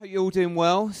Hope you're all doing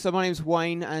well. So my name's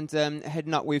Wayne, and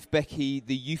heading up with Becky,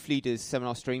 the Youth Leaders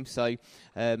Seminar stream. So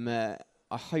I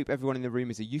hope everyone in the room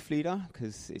is a youth leader,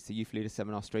 because it's a youth leader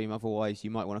seminar stream. Otherwise,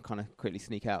 you might want to kind of quickly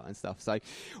sneak out and stuff. So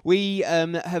we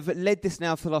have led this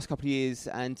now for the last couple of years,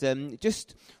 and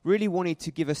just really wanted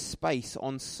to give a space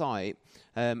on site,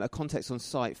 a context on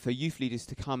site for youth leaders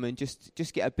to come and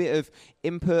just get a bit of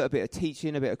input, a bit of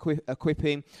teaching, a bit of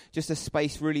equipping, just a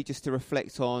space really just to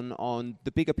reflect on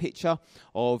the bigger picture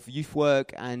of youth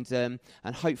work, and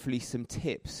hopefully some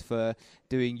tips for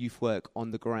doing youth work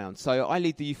on the ground. So I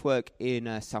lead the youth work in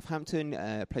Southampton,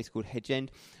 a place called Hedge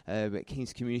End, at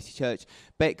King's Community Church.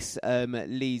 Bex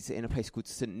leads in a place called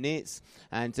St Neots,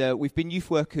 and we've been youth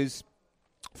workers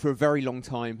for a very long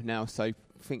time now, so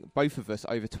I think both of us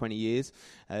over 20 years,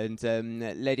 and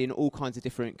led in all kinds of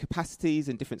different capacities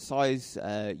and different size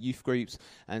youth groups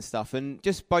and stuff, and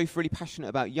just both really passionate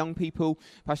about young people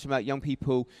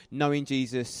knowing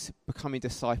Jesus, becoming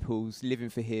disciples, living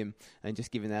for him, and just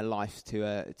giving their life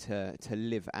to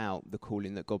live out the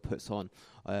calling that God puts on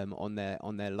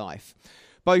their life.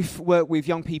 Both work with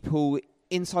young people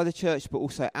inside the church, but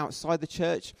also outside the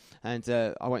church. And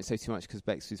I won't say too much, because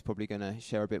Bex is probably going to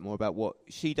share a bit more about what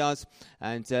she does.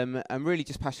 And I'm really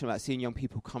just passionate about seeing young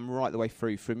people come right the way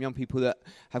through, from young people that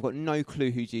have got no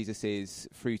clue who Jesus is,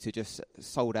 through to just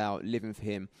sold out, living for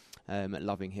him,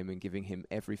 loving him and giving him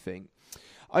everything.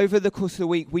 Over the course of the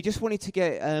week, we just wanted to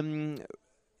get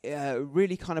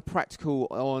really kind of practical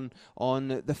on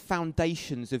the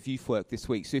foundations of youth work this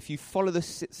week. So if you follow the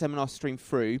seminar stream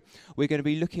through, we're going to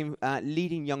be looking at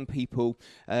leading young people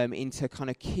into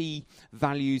kind of key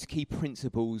values, key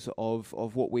principles of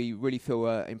what we really feel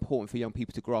are important for young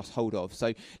people to grasp hold of.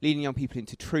 So leading young people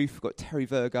into truth. We've got Terry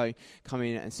Virgo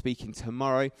coming and speaking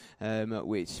tomorrow,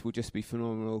 which will just be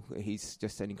phenomenal. He's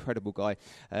just an incredible guy.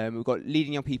 We've got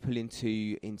leading young people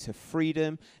into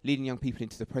freedom, leading young people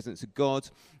into the presence of God.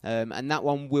 And that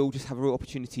one will just have a real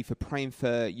opportunity for praying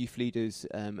for youth leaders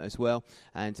as well,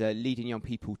 and leading young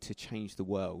people to change the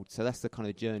world. So that's the kind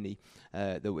of journey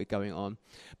that we're going on.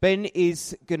 Ben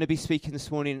is going to be speaking this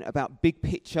morning about big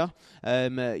picture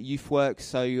youth work.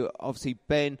 So obviously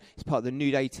Ben is part of the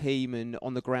Newday team and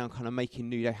on the ground kind of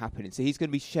making Newday happen. And so he's going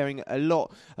to be sharing a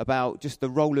lot about just the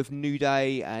role of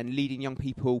Newday and leading young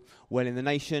people well in the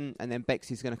nation. And then Bex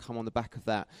is going to come on the back of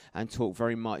that and talk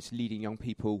very much leading young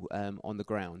people on the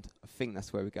ground. I think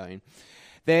that's where we're going.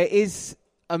 There is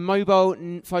a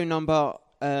mobile phone number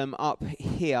up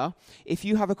here. If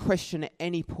you have a question at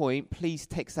any point, please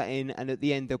text that in, and at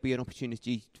the end there'll be an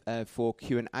opportunity for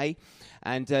Q&A.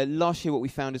 And last year what we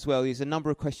found as well is a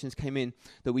number of questions came in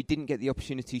that we didn't get the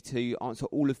opportunity to answer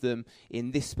all of them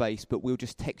in this space, but we'll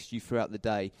just text you throughout the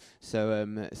day.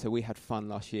 So we had fun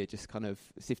last year just kind of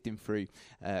sifting through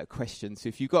questions. So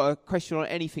if you've got a question on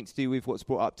anything to do with what's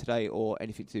brought up today or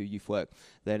anything to do with youth work,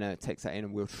 then text that in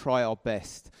and we'll try our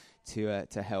best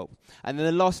to help. And then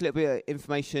the last little bit of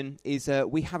information is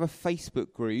we have a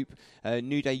Facebook group,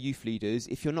 Newday Youth Leaders.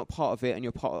 If you're not part of it and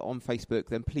you're on Facebook,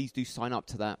 then please do sign up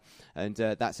to that. And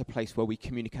that's a place where we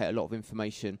communicate a lot of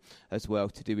information as well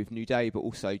to do with Newday, but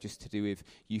also just to do with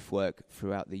youth work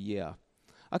throughout the year.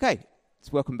 Okay,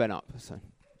 let's welcome Ben up. So.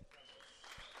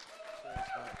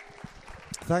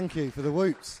 Thank you for the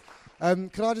whoops. Can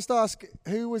I just ask,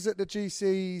 who was at the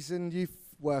GCs and youth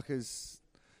workers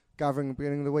gathering at the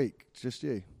beginning of the week? Just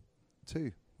you?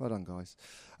 2. Well done, guys.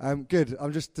 Good.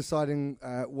 I'm just deciding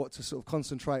what to sort of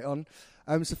concentrate on.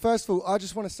 So first of all, I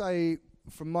just want to say,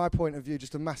 from my point of view,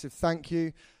 just a massive thank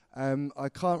you. I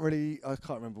can't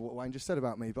remember what Wayne just said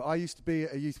about me, but I used to be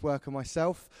a youth worker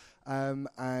myself,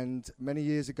 and many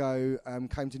years ago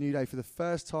came to Newday for the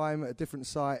first time at a different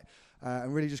site,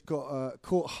 and really just got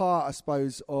caught heart, I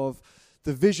suppose, of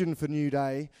the vision for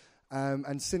Newday.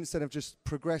 And since then have just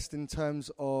progressed in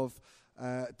terms of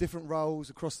different roles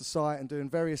across the site and doing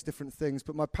various different things.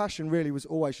 But my passion really was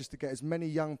always just to get as many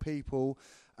young people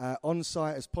on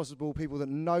site as possible, people that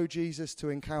know Jesus to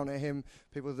encounter him,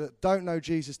 people that don't know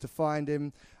Jesus to find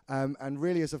him. And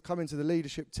really, as I've come into the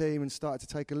leadership team and started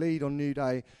to take a lead on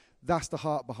Newday, that's the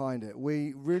heart behind it.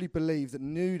 We really believe that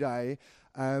Newday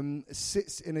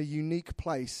sits in a unique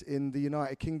place in the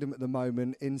United Kingdom at the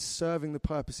moment in serving the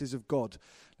purposes of God.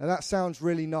 Now that sounds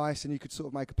really nice, and you could sort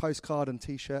of make a postcard and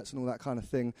T-shirts and all that kind of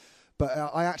thing, but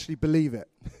I actually believe it.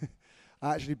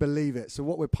 I actually believe it. So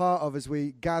what we're part of as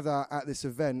we gather at this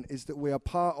event is that we are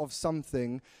part of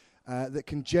something that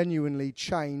can genuinely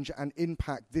change and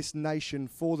impact this nation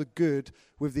for the good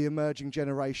with the emerging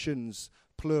generations,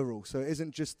 plural. So it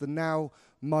isn't just the now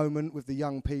moment with the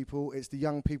young people, it's the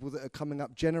young people that are coming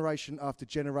up generation after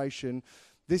generation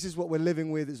This is what we're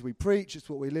living with as we preach. It's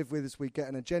what we live with as we get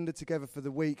an agenda together for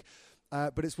the week.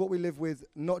 But it's what we live with,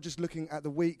 not just looking at the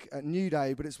week at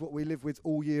Newday, but it's what we live with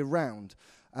all year round.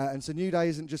 And so Newday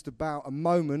isn't just about a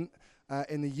moment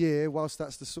in the year, whilst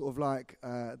that's the sort of like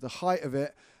the height of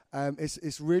it.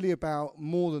 It's really about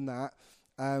more than that.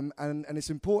 And it's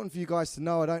important for you guys to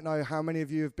know, I don't know how many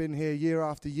of you have been here year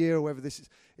after year, or whether this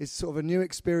is sort of a new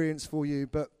experience for you,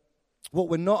 but what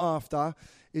we're not after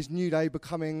is Newday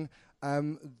becoming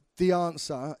the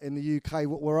answer in the UK.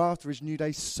 What we're after is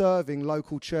Newday serving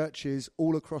local churches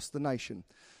all across the nation.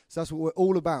 So that's what we're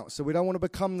all about. So we don't want to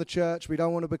become the church. We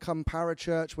don't want to become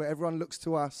parachurch where everyone looks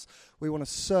to us. We want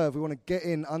to serve. We want to get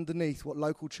in underneath what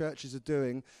local churches are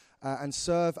doing and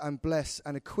serve and bless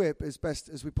and equip as best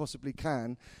as we possibly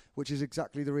can, which is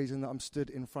exactly the reason that I'm stood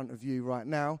in front of you right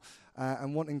now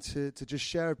and wanting to just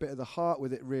share a bit of the heart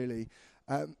with it, really.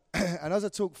 And as I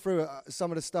talk through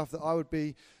some of the stuff that I would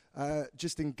be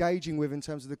just engaging with in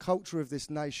terms of the culture of this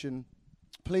nation,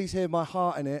 please hear my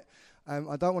heart in it.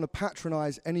 I don't want to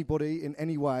patronise anybody in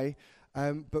any way,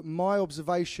 but my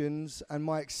observations and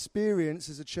my experience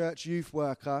as a church youth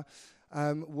worker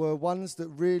were ones that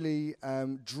really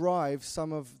drive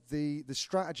some of the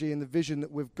strategy and the vision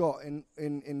that we've got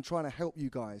in trying to help you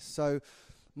guys. So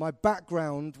my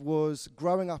background was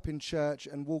growing up in church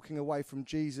and walking away from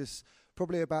Jesus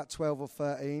probably about 12 or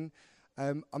 13.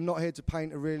 I'm not here to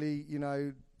paint a really,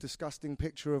 disgusting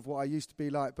picture of what I used to be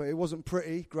like, but it wasn't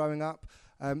pretty growing up.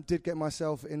 Did get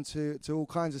myself into all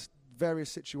kinds of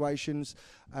various situations.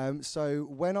 So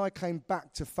when I came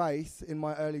back to faith in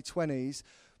my early 20s,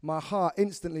 my heart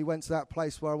instantly went to that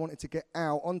place where I wanted to get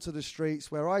out onto the streets,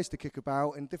 where I used to kick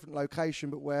about in different location,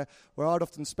 but where I'd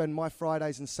often spend my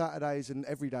Fridays and Saturdays and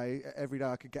every day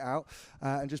I could get out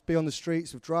and just be on the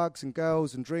streets with drugs and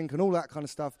girls and drink and all that kind of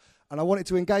stuff. And I wanted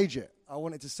to engage it. I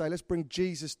wanted to say, let's bring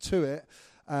Jesus to it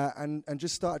and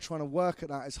just started trying to work at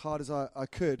that as hard as I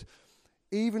could.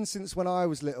 Even since when I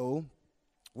was little,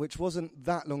 which wasn't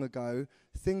that long ago,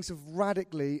 things have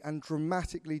radically and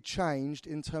dramatically changed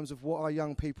in terms of what our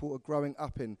young people are growing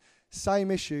up in.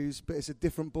 Same issues, but it's a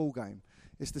different ball game.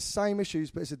 It's the same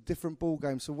issues, but it's a different ball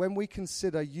game. So when we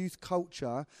consider youth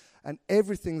culture and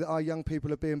everything that our young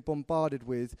people are being bombarded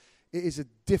with, it is a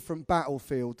different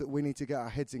battlefield that we need to get our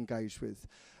heads engaged with.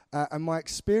 And my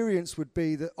experience would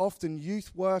be that often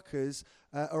youth workers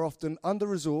are often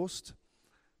under-resourced.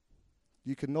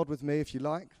 You can nod with me if you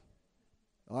like.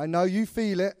 I know you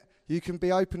feel it. You can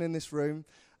be open in this room.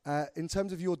 In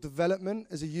terms of your development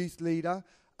as a youth leader,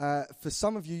 for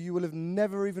some of you, you will have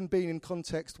never even been in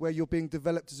context where you're being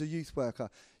developed as a youth worker.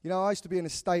 I used to be an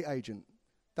estate agent.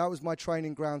 That was my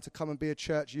training ground to come and be a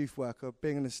church youth worker,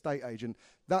 being an estate agent.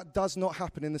 That does not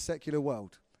happen in the secular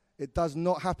world. It does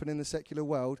not happen in the secular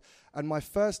world. And my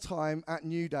first time at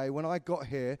Newday, when I got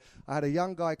here, I had a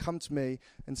young guy come to me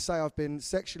and say I've been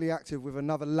sexually active with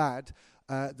another lad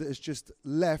that has just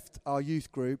left our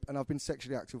youth group, and I've been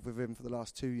sexually active with him for the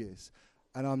last 2 years.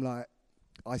 And I'm like,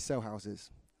 I sell houses.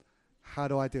 How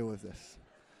do I deal with this?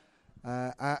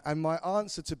 And my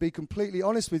answer, to be completely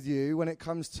honest with you, when it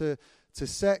comes to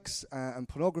sex and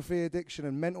pornography addiction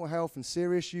and mental health and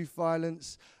serious youth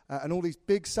violence and all these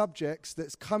big subjects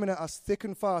that's coming at us thick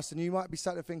and fast, and you might be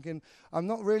sat there thinking, I'm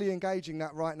not really engaging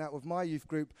that right now with my youth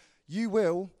group. You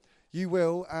will,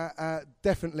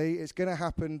 definitely. It's going to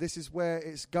happen. This is where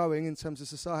it's going in terms of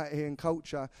society and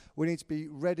culture. We need to be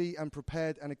ready and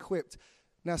prepared and equipped.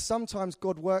 Now, sometimes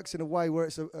God works in a way where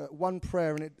it's one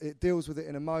prayer and it deals with it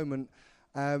in a moment,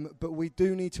 but we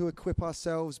do need to equip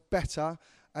ourselves better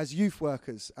as youth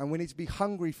workers, and we need to be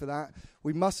hungry for that.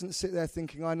 We mustn't sit there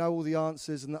thinking, I know all the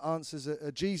answers, and the answers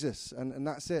are Jesus, and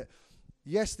that's it.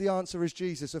 Yes, the answer is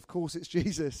Jesus. Of course, it's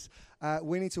Jesus.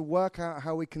 We need to work out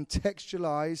how we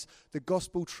contextualize the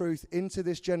gospel truth into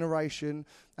this generation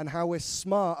and how we're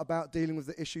smart about dealing with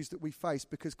the issues that we face,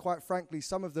 because quite frankly,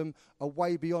 some of them are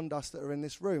way beyond us that are in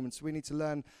this room. And so we need to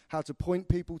learn how to point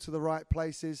people to the right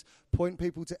places, point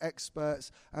people to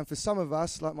experts, and for some of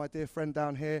us, like my dear friend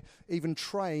down here, even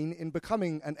train in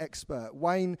becoming an expert.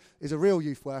 Wayne is a real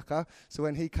youth worker, so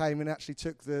when he came and actually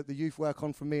took the youth work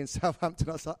on from me in Southampton,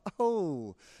 I was like,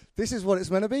 oh, this is what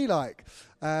it's meant to be like,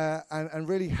 and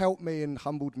really helped me and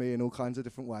humbled me in all kinds of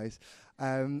different ways,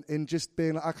 in just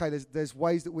being like, okay, there's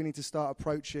ways that we need to start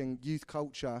approaching youth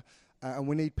culture, and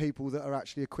we need people that are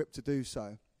actually equipped to do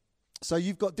so. So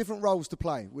you've got different roles to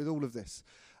play with all of this,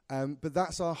 but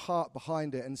that's our heart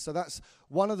behind it, and so that's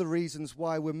one of the reasons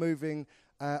why we're moving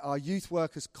our Youth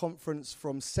Workers Conference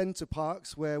from Centre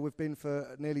Parks, where we've been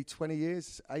for nearly 20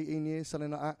 years, 18 years,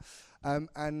 something like that.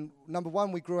 And number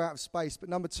one, we grew out of space, but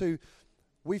number two,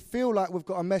 we feel like we've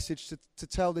got a message to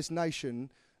tell this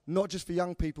nation, not just for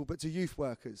young people, but to youth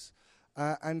workers.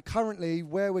 And currently,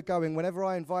 where we're going, whenever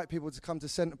I invite people to come to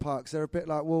Centre Parks, they're a bit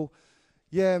like, well,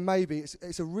 yeah, maybe.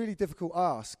 It's a really difficult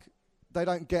ask. They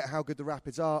don't get how good the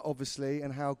Rapids are, obviously,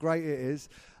 and how great it is.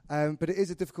 But it is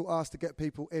a difficult ask to get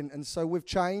people in. And so we've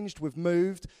changed, we've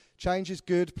moved. Change is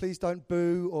good. Please don't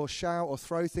boo or shout or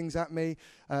throw things at me.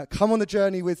 Come on the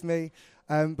journey with me.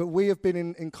 But we have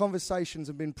been in conversations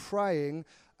and been praying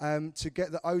to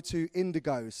get the O2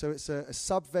 Indigo. So it's a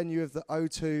sub-venue of the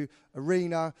O2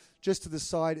 Arena, just to the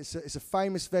side. It's a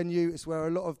famous venue. It's where a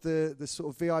lot of the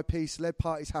sort of VIP celeb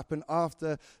parties happen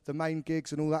after the main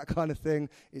gigs and all that kind of thing.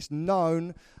 It's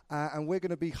known, and we're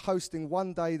going to be hosting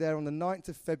one day there on the 9th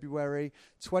of February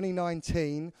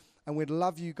 2019, and we'd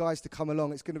love you guys to come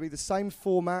along. It's going to be the same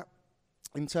format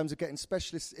in terms of getting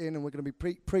specialists in, and we're going to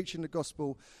be preaching the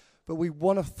gospel. But we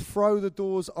want to throw the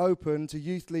doors open to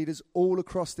youth leaders all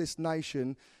across this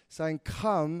nation, saying,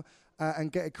 come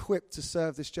and get equipped to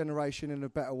serve this generation in a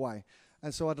better way.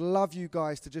 And so I'd love you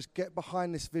guys to just get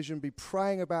behind this vision, be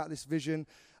praying about this vision.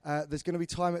 There's going to be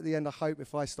time at the end, I hope,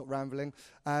 if I stop rambling,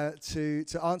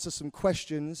 to answer some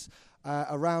questions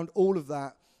around all of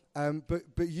that.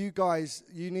 But you guys,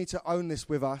 you need to own this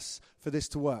with us for this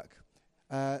to work.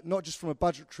 Not just from a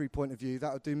budgetary point of view,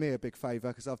 that would do me a big favour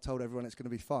because I've told everyone it's going to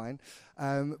be fine.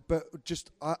 But just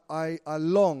I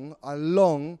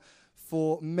long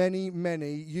for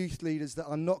many youth leaders that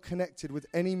are not connected with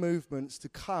any movements to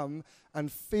come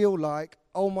and feel like,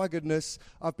 oh my goodness,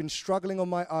 I've been struggling on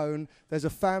my own. There's a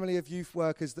family of youth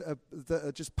workers that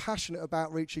are just passionate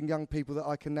about reaching young people that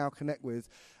I can now connect with.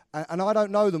 And I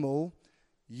don't know them all.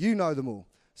 You know them all.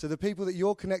 So the people that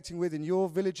you're connecting with in your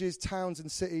villages, towns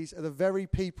and cities are the very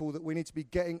people that we need to be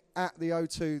getting at the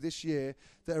O2 this year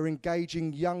that are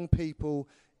engaging young people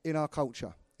in our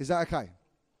culture. Is that okay?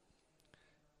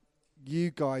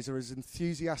 You guys are as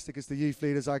enthusiastic as the youth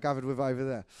leaders I gathered with over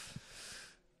there.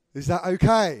 Is that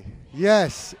okay?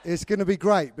 Yes, it's going to be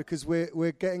great because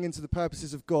we're getting into the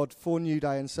purposes of God for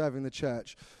Newday and serving the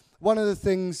church. One of the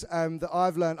things that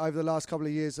I've learned over the last couple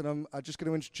of years, and I'm just going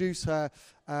to introduce her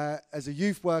as a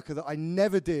youth worker that I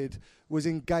never did, was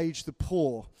engage the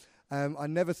poor. I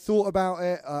never thought about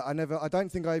it. I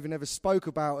don't think I even ever spoke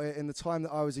about it in the time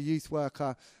that I was a youth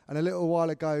worker. And a little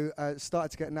while ago, started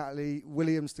to get Natalie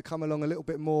Williams to come along a little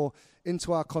bit more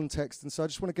into our context. And so I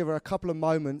just want to give her a couple of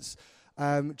moments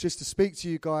just to speak to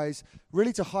you guys,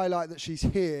 really to highlight that she's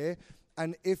here.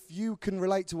 And if you can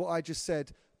relate to what I just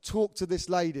said, talk to this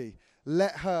lady.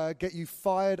 Let her get you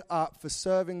fired up for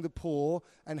serving the poor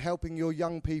and helping your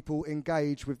young people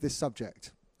engage with this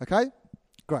subject. Okay?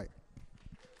 Great.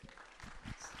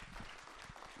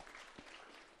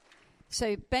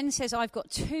 So Ben says I've got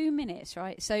 2 minutes,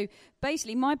 right? So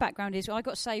basically my background is I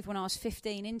got saved when I was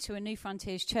 15 into a New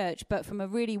Frontiers church, but from a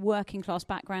really working class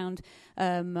background.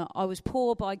 I was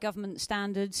poor by government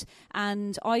standards,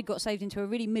 and I got saved into a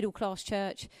really middle class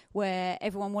church where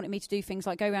everyone wanted me to do things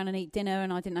like go around and eat dinner,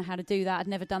 and I didn't know how to do that. I'd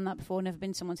never done that before, never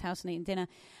been to someone's house and eaten dinner.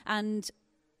 And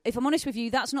if I'm honest with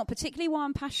you, that's not particularly why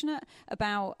I'm passionate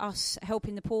about us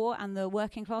helping the poor and the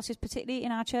working classes, particularly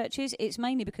in our churches. It's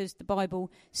mainly because the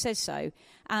Bible says so.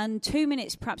 And 2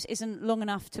 minutes perhaps isn't long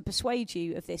enough to persuade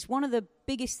you of this. One of the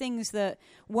biggest things that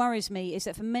worries me is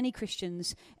that for many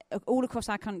Christians all across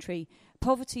our country,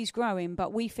 poverty's growing,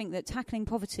 but we think that tackling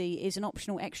poverty is an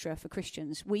optional extra for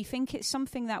Christians. We think it's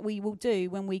something that we will do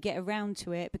when we get around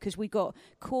to it because we've got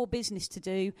core business to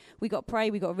do. We've got to pray,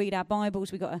 we've got to read our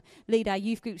Bibles, we've got to lead our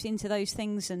youth groups into those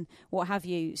things and what have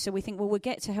you. So we think, well, we'll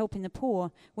get to helping the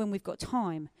poor when we've got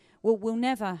time. Well, we'll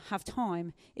never have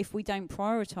time if we don't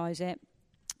prioritise it.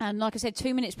 And like I said,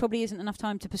 2 minutes probably isn't enough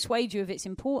time to persuade you of its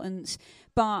importance.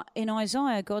 But in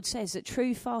Isaiah, God says that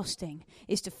true fasting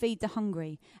is to feed the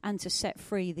hungry and to set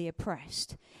free the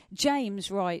oppressed.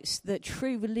 James writes that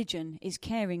true religion is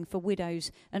caring for widows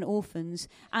and orphans.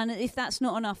 And if that's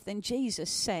not enough, then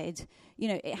Jesus said, you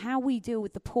know, how we deal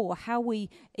with the poor, how we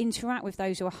interact with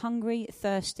those who are hungry,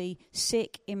 thirsty,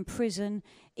 sick, in prison,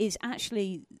 is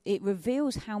actually, it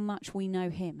reveals how much we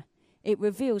know him. It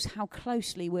reveals how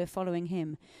closely we're following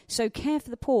him. So care for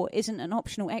the poor isn't an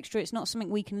optional extra. It's not something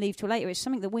we can leave till later. It's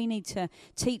something that we need to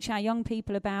teach our young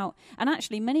people about. And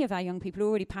actually, many of our young people are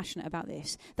already passionate about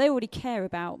this. They already care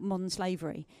about modern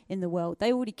slavery in the world.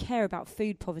 They already care about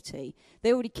food poverty.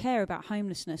 They already care about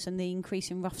homelessness and the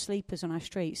increase in rough sleepers on our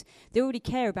streets. They already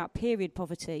care about period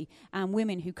poverty and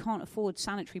women who can't afford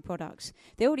sanitary products.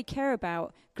 They already care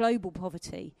about global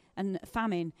poverty and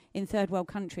famine in third world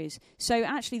countries. So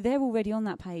actually they're already on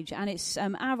that page, and it's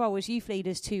our role as youth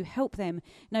leaders to help them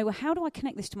know, well, how do I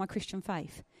connect this to my Christian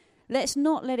faith? Let's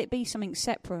not let it be something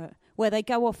separate where they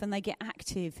go off and they get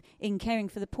active in caring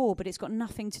for the poor, but it's got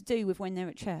nothing to do with when they're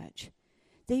at church.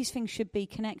 These things should be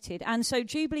connected. And so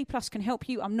Jubilee Plus can help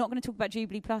you. I'm not going to talk about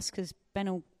Jubilee Plus because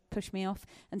Ben will push me off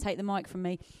and take the mic from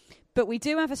me. But we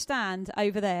do have a stand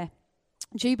over there.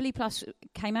 Jubilee Plus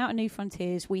came out of New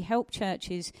Frontiers. We help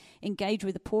churches engage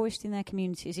with the poorest in their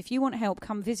communities. If you want help,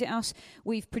 come visit us.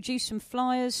 We've produced some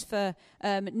flyers for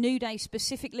Newday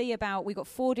specifically about, we've got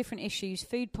 4 different issues: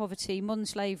 food poverty, modern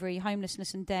slavery,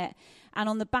 homelessness and debt. And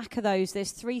on the back of those,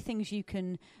 there's 3 things you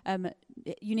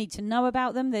need to know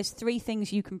about them. There's 3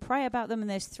 things you can pray about them. And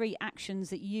there's 3 actions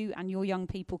that you and your young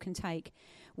people can take.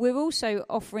 We're also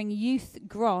offering youth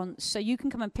grants, so you can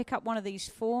come and pick up one of these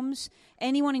forms.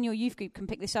 Anyone in your youth group can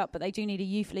pick this up, but they do need a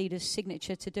youth leader's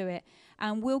signature to do it.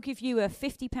 And we'll give you a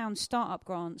 £50 startup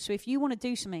grant. So if you want to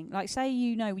do something, like say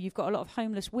you've got a lot of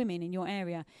homeless women in your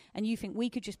area, and you think we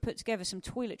could just put together some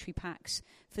toiletry packs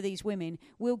for these women,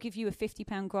 we'll give you a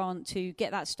 £50 grant to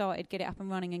get that started, get it up and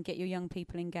running, and get your young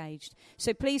people engaged.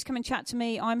 So please come and chat to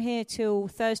me. I'm here till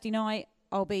Thursday night.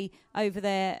 I'll be over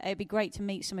there. It'd be great to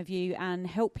meet some of you and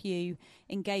help you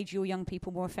engage your young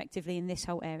people more effectively in this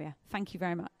whole area. Thank you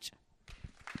very much.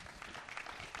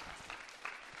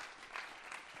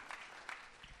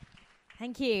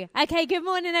 Thank you. Okay, good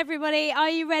morning, everybody. Are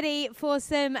you ready for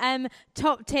some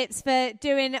top tips for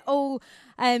doing all,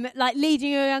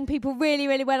 leading your young people really,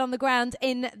 really well on the ground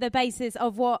in the basis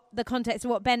of the context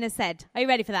of what Ben has said? Are you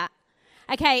ready for that?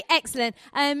 Okay, excellent.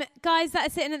 Guys that are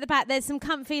sitting at the back, there's some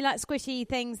comfy, squishy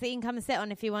things that you can come and sit on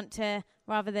if you want to,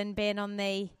 rather than being on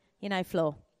the,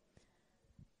 floor.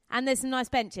 And there's some nice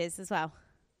benches as well.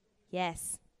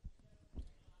 Yes.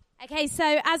 Okay,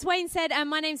 so as Wayne said,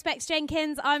 my name's Bex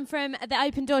Jenkins. I'm from the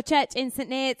Open Door Church in St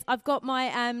Neots. I've got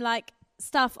my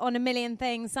stuff on a million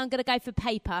things, so I'm going to go for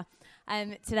paper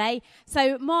today.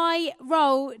 So my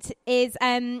role is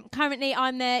currently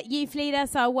I'm the youth leader,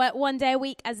 so I work 1 day a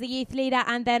week as the youth leader,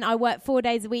 and then I work 4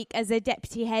 days a week as a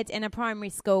deputy head in a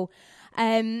primary school.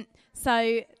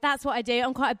 So that's what I do.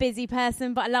 I'm quite a busy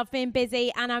person, but I love being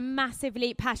busy, and I'm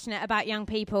massively passionate about young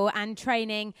people and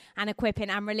training and equipping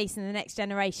and releasing the next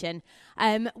generation.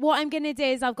 What I'm going to do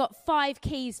is I've got 5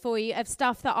 keys for you of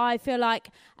stuff that I feel like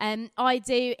I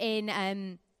do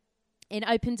in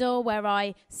Open Door, where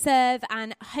I serve,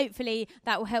 and hopefully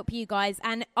that will help you guys.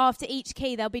 And after each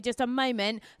key, there'll be just a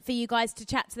moment for you guys to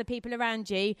chat to the people around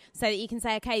you so that you can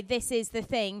say, okay, this is the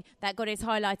thing that God is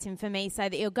highlighting for me, so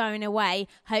that you're going away,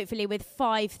 hopefully, with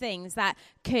 5 things that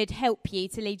could help you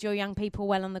to lead your young people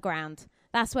well on the ground.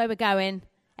 That's where we're going.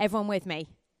 Everyone with me?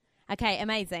 Okay,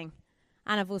 amazing.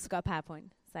 And I've also got a PowerPoint,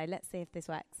 so let's see if this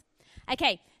works.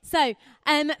 Okay, so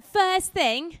first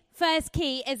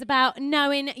key is about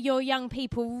knowing your young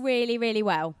people really, really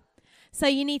well. So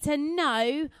you need to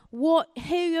know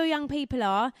who your young people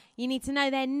are, you need to know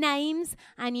their names,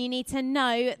 and you need to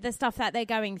know the stuff that they're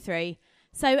going through.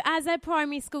 So as a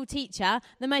primary school teacher,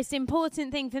 the most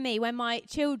important thing for me when my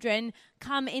children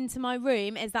come into my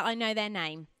room is that I know their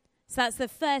name. So that's the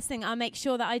first thing I make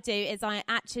sure that I do, is I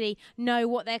actually know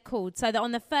what they're called, so that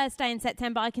on the first day in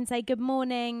September I can say, good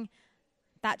morning,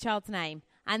 that child's name.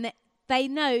 And they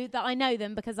know that I know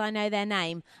them because I know their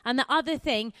name. And the other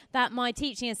thing that my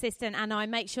teaching assistant and I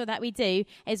make sure that we do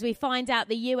is we find out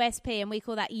the USP, and we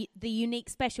call that the unique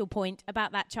special point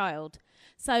about that child.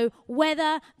 So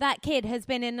whether that kid has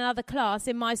been in another class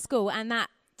in my school and that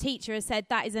teacher has said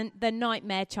that isn't the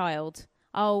nightmare child,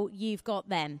 oh, you've got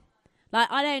them.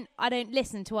 I don't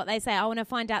listen to what they say. I want to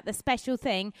find out the special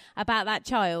thing about that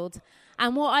child.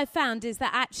 And what I've found is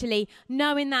that actually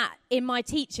knowing that in my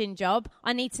teaching job,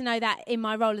 I need to know that in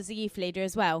my role as a youth leader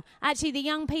as well. Actually, the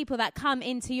young people that come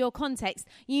into your context,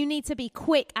 you need to be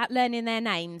quick at learning their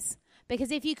names.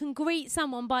 Because if you can greet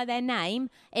someone by their name,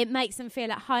 it makes them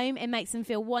feel at home, it makes them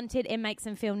feel wanted, it makes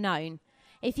them feel known.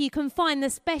 If you can find the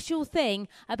special thing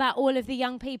about all of the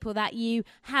young people that you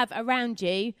have around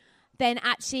you, then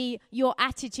actually your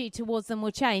attitude towards them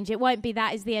will change. It won't be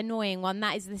that is the annoying one,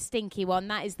 that is the stinky one,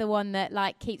 that is the one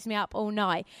that keeps me up all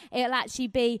night. It'll actually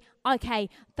be, okay,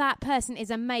 that person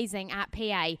is amazing at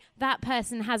PA. That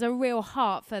person has a real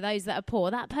heart for those that are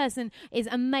poor. That person is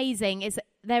amazing.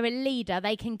 They're a leader.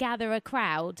 They can gather a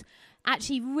crowd.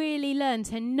 Actually really learn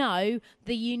to know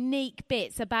the unique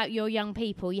bits about your young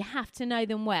people. You have to know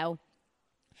them well.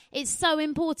 It's so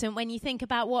important when you think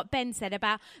about what Ben said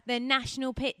about the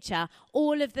national picture,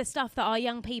 all of the stuff that our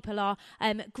young people are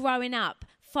growing up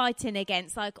fighting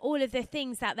against, all of the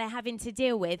things that they're having to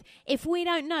deal with. If we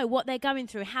don't know what they're going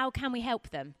through, how can we help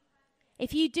them?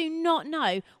 If you do not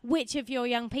know which of your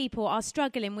young people are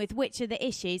struggling with which of the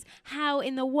issues, how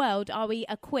in the world are we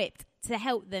equipped to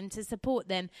help them, to support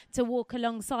them, to walk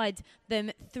alongside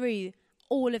them through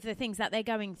all of the things that they're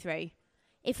going through.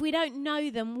 If we don't know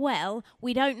them well,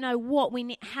 we don't know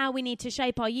how we need to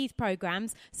shape our youth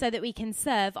programs so that we can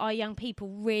serve our young people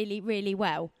really, really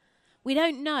well. We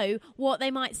don't know what they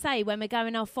might say when we're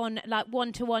going off on like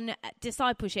one-to-one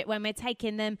discipleship, when we're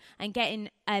taking them and getting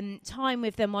time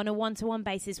with them on a one-to-one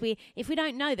basis. If we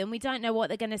don't know them, we don't know what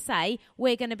they're going to say.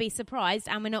 We're going to be surprised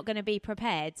and we're not going to be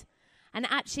prepared. And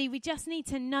actually, we just need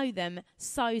to know them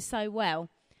so, so well.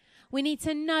 We need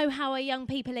to know how our young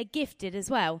people are gifted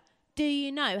as well. Do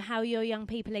you know how your young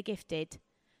people are gifted?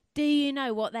 Do you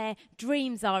know what their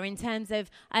dreams are in terms of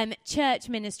church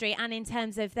ministry and in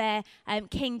terms of their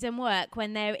kingdom work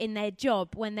when they're in their job,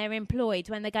 when they're employed,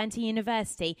 when they're going to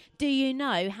university? Do you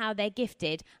know how they're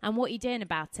gifted and what you're doing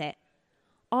about it?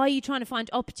 Are you trying to find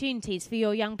opportunities for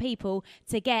your young people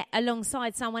to get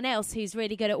alongside someone else who's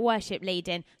really good at worship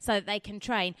leading so that they can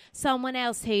train? Someone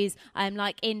else who's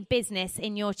like in business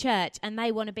in your church and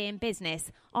they want to be in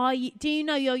business. Do you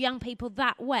know your young people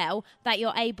that well that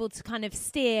you're able to kind of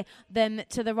steer them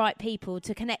to the right people,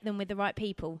 to connect them with the right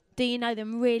people? Do you know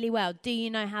them really well? Do you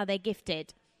know how they're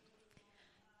gifted?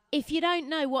 If you don't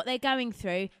know what they're going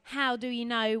through, how do you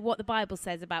know what the Bible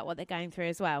says about what they're going through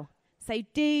as well? So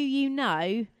do you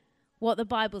know what the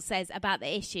Bible says about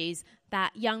the issues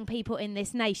that young people in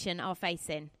this nation are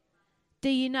facing? Do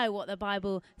you know what the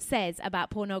Bible says about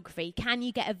pornography? Can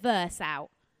you get a verse out?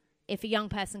 If a young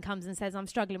person comes and says, I'm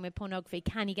struggling with pornography,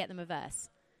 can you get them a verse?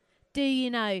 Do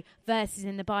you know verses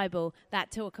in the Bible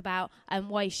that talk about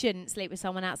why you shouldn't sleep with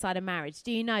someone outside of marriage?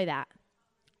 Do you know that?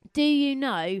 Do you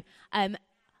know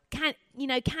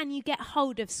can you get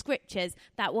hold of scriptures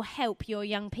that will help your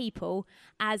young people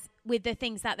as with the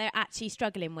things that they're actually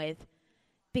struggling with?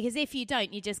 Because if you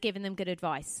don't, you're just giving them good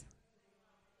advice.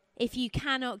 If you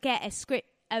cannot get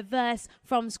a verse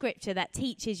from scripture that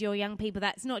teaches your young people,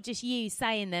 that's not just you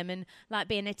saying them and like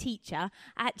being a teacher.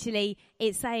 Actually,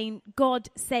 it's saying God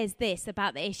says this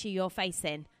about the issue you're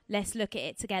facing. Let's look at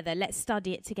it together. Let's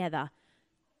study it together.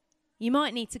 You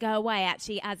might need to go away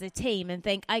actually as a team and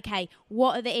think, okay,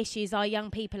 what are the issues our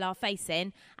young people are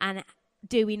facing and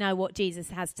do we know what Jesus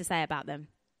has to say about them?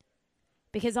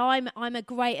 Because I'm a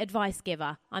great advice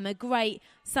giver.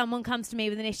 Someone comes to me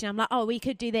with an issue and I'm like, oh, we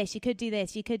could do this, you could do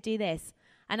this, you could do this.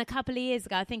 And a couple of years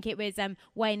ago, I think it was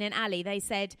Wayne and Ali, they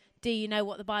said, do you know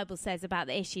what the Bible says about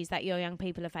the issues that your young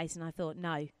people are facing? I thought,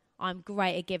 no, I'm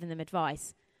great at giving them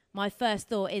advice. My first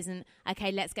thought isn't,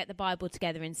 okay, let's get the Bible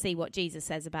together and see what Jesus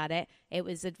says about it. It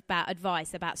was about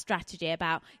advice, about strategy,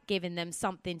 about giving them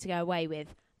something to go away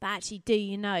with. But actually, do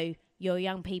you know your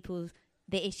young people,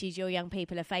 the issues your young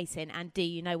people are facing, and do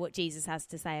you know what Jesus has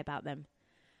to say about them?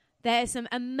 There are some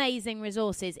amazing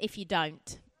resources if you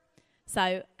don't.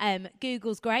 So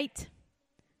Google's great.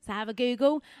 So have a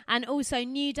Google. And also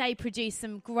Newday produced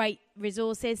some great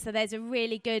resources. So there's a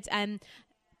really good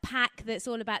pack that's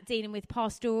all about dealing with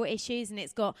pastoral issues, and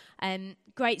it's got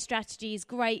great strategies,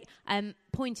 great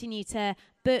pointing you to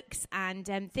books and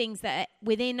things that are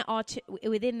within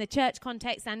the church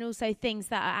context and also things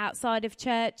that are outside of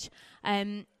church.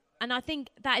 And I think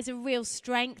that is a real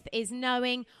strength, is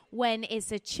knowing when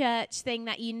it's a church thing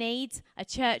that you need, a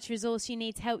church resource you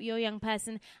need to help your young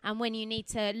person, and when you need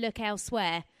to look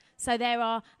elsewhere. So there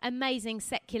are amazing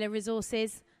secular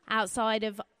resources outside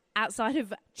of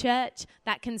church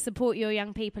that can support your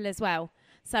young people as well.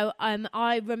 So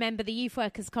I remember the Youth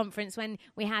Workers Conference when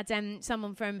we had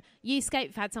someone from Youthscape,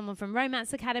 we've had someone from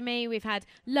Romance Academy, we've had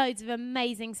loads of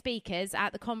amazing speakers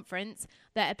at the conference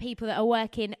that are people that are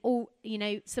working,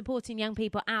 supporting young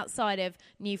people outside of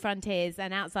New Frontiers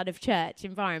and outside of church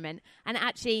environment. And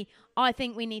actually, I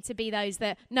think we need to be those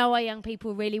that know our young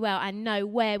people really well and know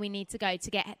where we need to go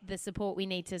to get the support we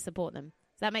need to support them.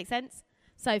 Does that make sense?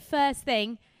 So first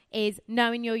thing is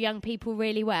knowing your young people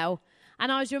really well.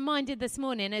 And I was reminded this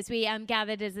morning as we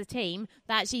gathered as a team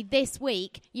that actually this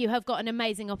week you have got an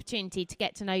amazing opportunity to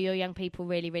get to know your young people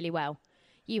really, really well.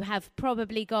 You have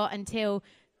probably got until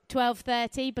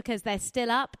 12:30 because they're still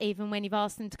up, even when you've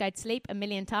asked them to go to sleep a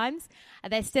million times.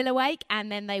 They're still awake,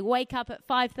 and then they wake up at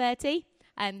 5:30,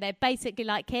 and they're basically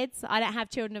like kids. I don't have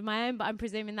children of my own, but I'm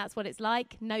presuming that's what it's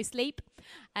like, no sleep.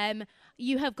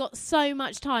 You have got so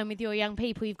much time with your young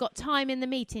people. You've got time in the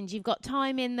meetings. You've got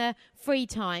time in the free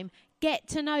time. Get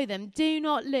to know them. Do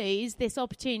not lose this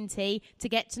opportunity to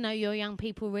get to know your young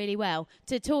people really well,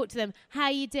 to talk to them. How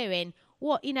are you doing?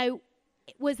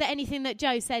 Was there anything that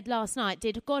Joe said last night?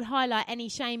 Did God highlight any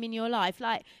shame in your life?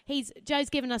 Joe's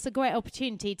given us a great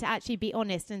opportunity to actually be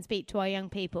honest and speak to our young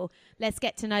people. Let's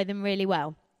get to know them really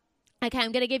well. Okay,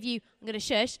 I'm going to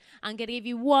shush. I'm going to give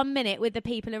you 1 minute with the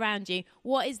people around you.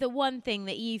 What is the one thing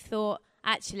that you thought,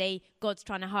 actually, God's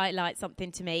trying to highlight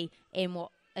something to me in what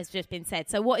has just been said?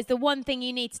 So what is the one thing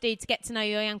you need to do to get to know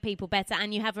your young people better?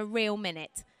 And you have a real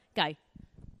minute. Go.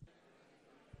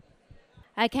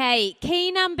 Okay,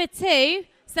 key number 2.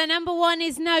 So number 1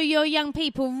 is know your young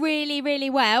people really, really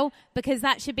well, because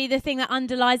that should be the thing that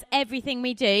underlies everything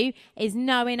we do, is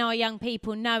knowing our young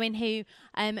people, knowing who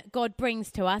God brings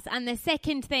to us. And the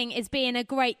second thing is being a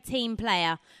great team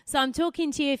player. So I'm talking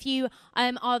to you if you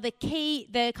are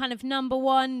the kind of number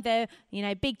 1, the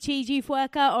big cheese youth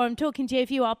worker, or I'm talking to you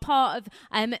if you are part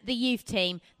of the youth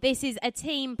team. This is a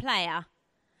team player.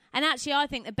 And actually, I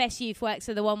think the best youth works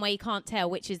are the one where you can't tell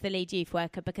which is the lead youth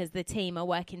worker, because the team are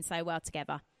working so well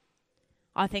together.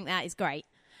 I think that is great.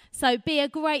 So be a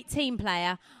great team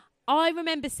player. I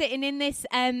remember sitting in this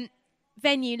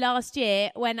venue last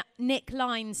year when Nick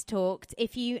Lines talked.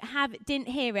 If you didn't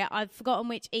hear it, I've forgotten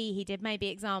which E he did. Maybe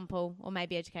example or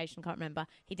maybe education. Can't remember.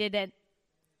 He did an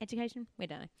education. We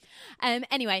don't know.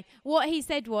 Anyway, what he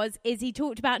said is he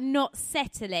talked about not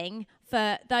settling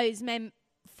for those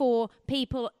for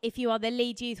people, if you are the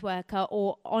lead youth worker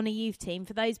or on a youth team,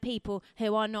 for those people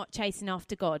who are not chasing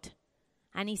after God.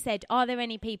 And he said, are there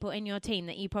any people in your team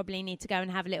that you probably need to go and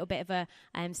have a little bit of a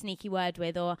sneaky word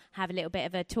with, or have a little bit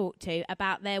of a talk to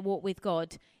about their walk with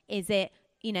God?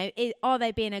 Are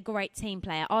they being a great team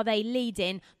player? Are they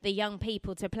leading the young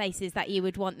people to places that you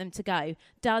would want them to go?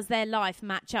 Does their life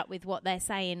match up with what they're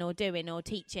saying or doing or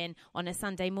teaching on a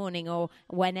Sunday morning, or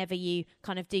whenever you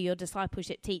kind of do your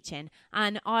discipleship teaching?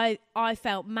 And I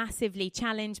felt massively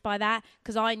challenged by that,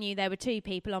 because I knew there were 2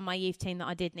 people on my youth team that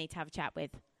I did need to have a chat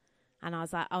with. And I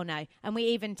was like, oh no. And we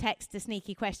even texted a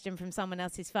sneaky question from someone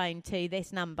else's phone to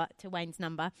this number, to Wayne's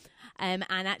number, and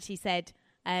actually said,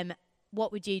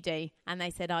 what would you do? And they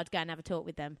said, I'd go and have a talk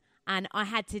with them. And I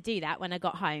had to do that when I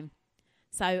got home.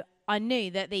 So I knew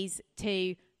that these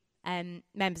 2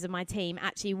 members of my team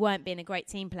actually weren't being a great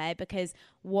team player, because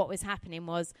what was happening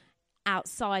was,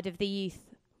 outside of the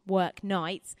youth work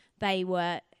nights,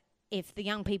 if the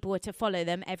young people were to follow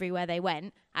them everywhere they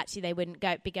went, actually they wouldn't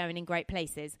be going in great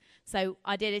places. So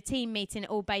I did a team meeting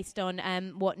all based on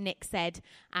what Nick said,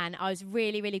 and I was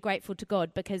really, really grateful to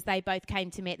God, because they both came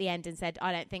to me at the end and said,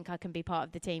 I don't think I can be part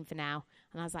of the team for now.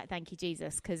 And I was like, thank you,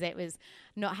 Jesus, because it was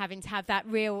not having to have that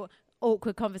real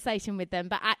awkward conversation with them.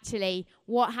 But actually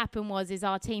what happened is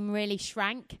our team really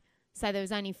shrank. So there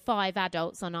was only 5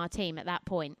 adults on our team at that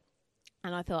point.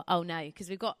 And I thought, oh no, because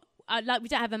we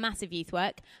don't have a massive youth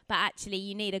work, but actually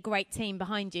you need a great team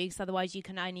behind you, because otherwise you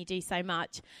can only do so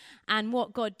much. And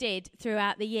what God did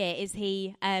throughout the year is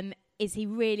he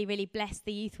really, really blessed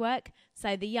the youth work.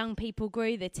 So the young people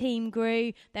grew, the team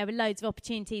grew, there were loads of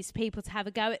opportunities for people to have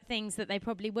a go at things that they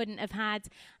probably wouldn't have had,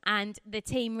 and the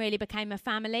team really became a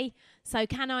family. So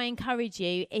can I encourage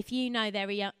you, if you know there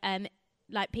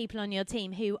are people on your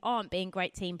team who aren't being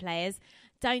great team players,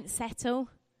 don't settle.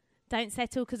 Don't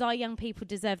settle, because our young people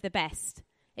deserve the best.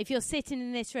 If you're sitting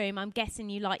in this room, I'm guessing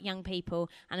you like young people,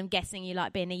 and I'm guessing you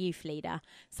like being a youth leader.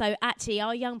 So actually,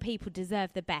 our young people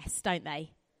deserve the best, don't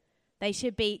they? They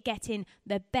should be getting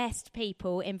the best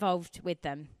people involved with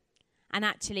them. And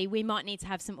actually, we might need to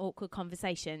have some awkward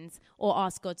conversations, or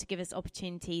ask God to give us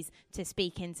opportunities to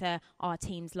speak into our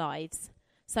team's lives.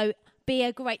 So be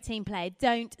a great team player.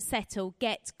 Don't settle.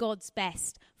 Get God's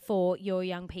best for your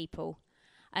young people.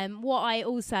 What I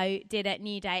also did at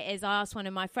Newday is I asked one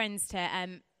of my friends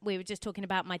we were just talking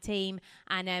about my team,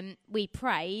 and we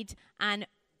prayed, and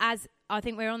as I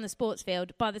think we were on the sports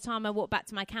field, by the time I walked back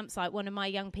to my campsite, one of my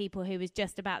young people who was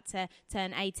just about to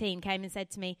turn 18 came and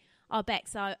said to me, oh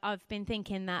Bex, I've been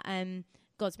thinking that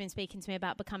God's been speaking to me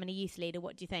about becoming a youth leader.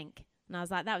 What do you think? And I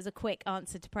was like, that was a quick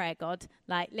answer to prayer, God.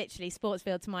 Like, literally, sports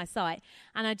field to my site.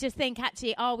 And I just think,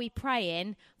 actually, are we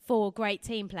praying for great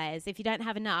team players? If you don't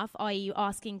have enough, are you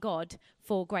asking God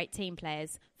for great team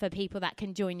players, for people that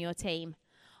can join your team?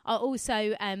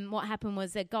 Also, what happened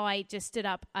was a guy just stood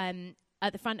up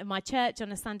at the front of my church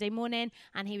on a Sunday morning,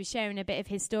 and he was sharing a bit of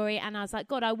his story. And I was like,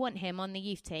 God, I want him on the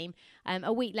youth team.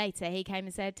 A week later, he came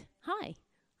and said, hi,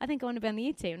 I think I want to be on the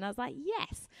youth team. And I was like,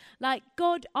 yes. Like,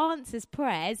 God answers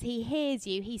prayers. He hears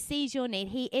you. He sees your need.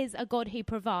 He is a God who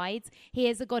provides. He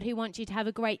is a God who wants you to have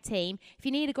a great team. If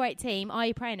you need a great team, are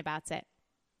you praying about it?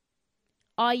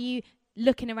 Are you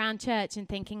looking around church and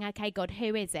thinking, okay, God,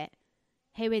 who is it?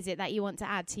 Who is it that you want to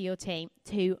add to your team,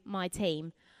 to my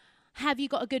team? Have you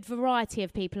got a good variety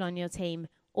of people on your team?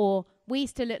 Or we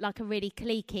used to look like a really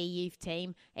cliquey youth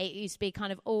team. It used to be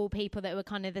kind of all people that were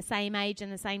kind of the same age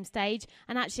and the same stage.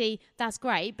 And actually, that's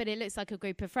great, but it looks like a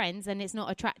group of friends and it's not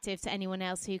attractive to anyone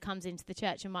else who comes into the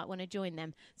church and might want to join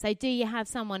them. So do you have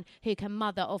someone who can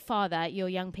mother or father your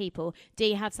young people? Do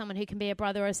you have someone who can be a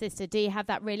brother or a sister? Do you have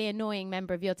that really annoying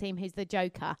member of your team who's the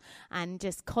joker and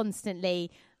just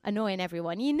constantly annoying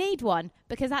everyone? You need one,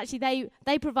 because actually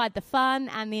they provide the fun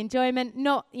and the enjoyment.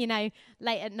 Not, late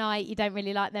at night, you don't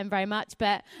really like them very much,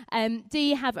 but do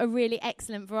you have a really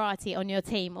excellent variety on your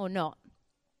team or not?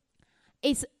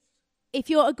 If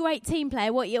you're a great team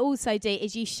player, what you also do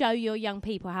is you show your young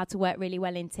people how to work really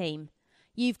well in team.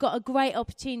 You've got a great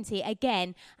opportunity,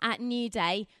 again, at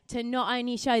Newday to not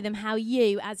only show them how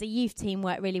you as a youth team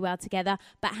work really well together,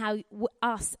 but how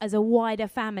us as a wider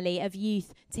family of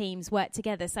youth teams work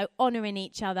together. So honouring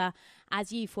each other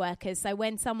as youth workers. So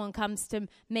when someone comes to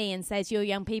me and says, your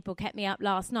young people kept me up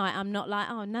last night, I'm not like,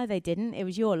 oh, no, they didn't. It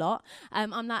was your lot.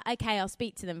 I'm like, okay, I'll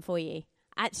speak to them for you.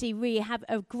 Actually, we have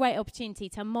a great opportunity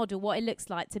to model what it looks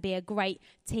like to be a great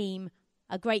team,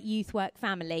 a great youth work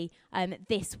family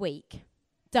this week.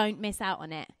 Don't miss out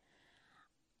on it.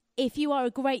 If you are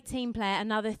a great team player,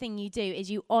 another thing you do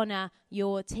is you honour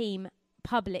your team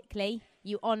publicly.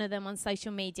 You honour them on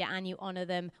social media and you honour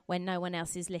them when no one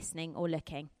else is listening or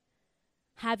looking.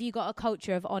 Have you got a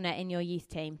culture of honour in your youth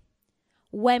team?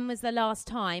 When was the last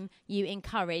time you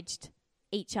encouraged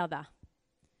each other?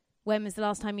 When was the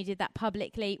last time you did that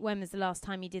publicly? When was the last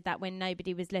time you did that when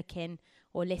nobody was looking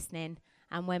or listening?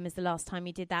 And when was the last time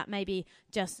you did that? Maybe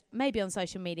on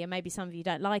social media. Maybe some of you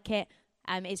don't like it.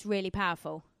 It's really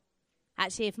powerful.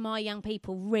 Actually, if my young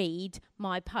people read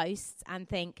my posts and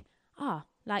think,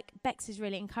 like Bex is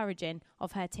really encouraging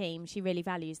of her team, she really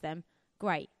values them,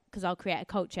 great, because I'll create a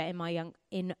culture in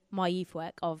my youth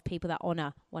work of people that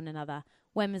honour one another.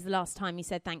 When was the last time you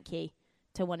said thank you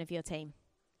to one of your team?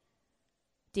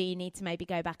 Do you need to maybe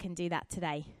go back and do that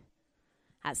today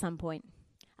at some point?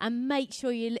 And make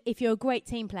sure if you're a great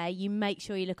team player, you make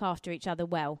sure you look after each other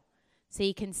well. So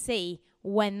you can see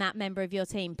when that member of your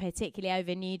team, particularly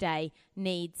over Newday,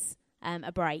 needs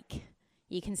a break.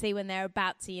 You can see when they're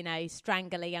about to,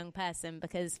 strangle a young person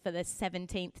because for the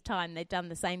 17th time they've done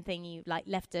the same thing. You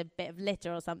left a bit of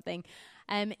litter or something.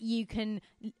 Are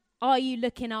you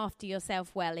looking after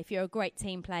yourself well? If you're a great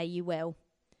team player, you will.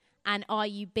 And are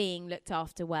you being looked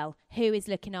after well? Who is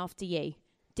looking after you?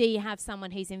 Do you have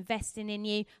someone who's investing in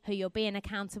you, who you're being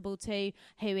accountable to,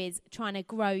 who is trying to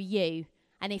grow you?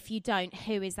 And if you don't,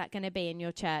 who is that going to be in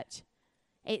your church?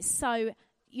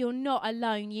 You're not a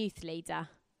lone youth leader.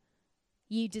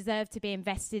 You deserve to be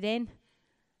invested in.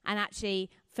 And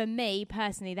actually, for me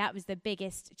personally, that was the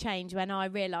biggest change when I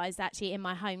realised actually in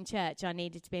my home church I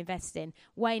needed to be invested in.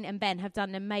 Wayne and Ben have done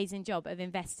an amazing job of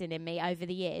investing in me over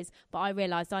the years, but I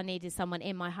realised I needed someone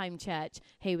in my home church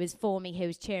who was for me, who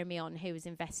was cheering me on, who was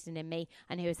investing in me,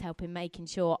 and who was making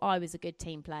sure I was a good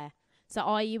team player. So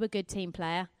are you a good team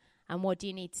player? And what do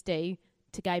you need to do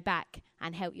to go back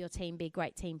and help your team be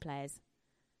great team players?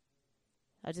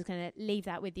 I'm just going to leave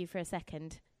that with you for a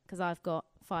second because I've got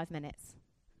 5 minutes.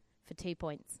 For 2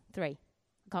 points. 3.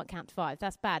 I can't count to 5.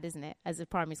 That's bad, isn't it, as a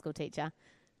primary school teacher?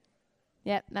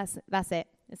 Yep, that's it.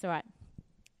 It's all right.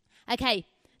 Okay,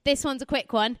 this one's a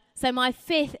quick one. So my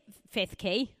fifth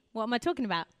key. What am I talking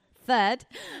about? 3rd.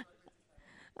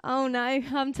 Oh, no,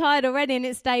 I'm tired already and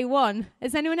it's day 1.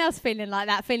 Is anyone else feeling like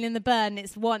that, feeling the burn?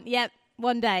 It's one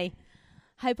day.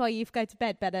 Hope our youth go to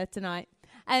bed better tonight.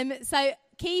 So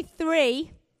key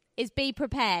 3 is be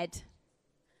prepared.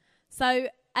 So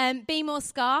be more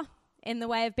Scar in the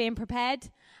way of being prepared,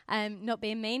 not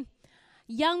being mean.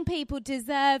 Young people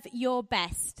deserve your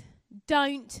best.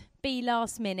 Don't be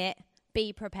last minute.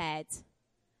 Be prepared.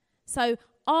 So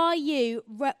are you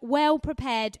well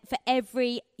prepared for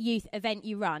every youth event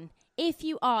you run? If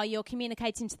you are, you're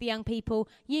communicating to the young people,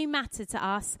 you matter to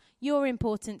us, you're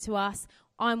important to us,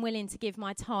 I'm willing to give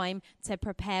my time to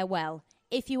prepare well.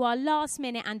 If you are last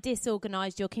minute and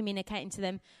disorganised, you're communicating to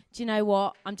them, do you know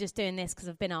what, I'm just doing this because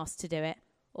I've been asked to do it.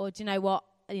 Or do you know what,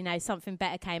 something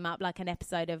better came up, like an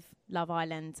episode of Love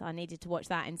Island. I needed to watch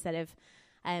that instead of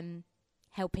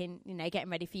helping, getting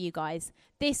ready for you guys.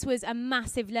 This was a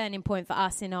massive learning point for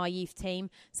us in our youth team.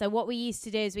 So what we used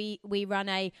to do is we run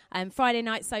a Friday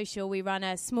night social, we run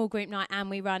a small group night, and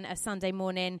we run a Sunday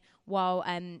morning while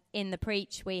in the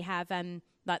preach we have...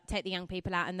 take the young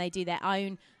people out and they do their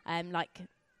own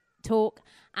talk.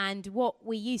 And what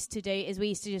we used to do is we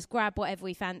used to just grab whatever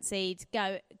we fancied,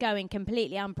 go in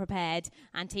completely unprepared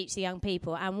and teach the young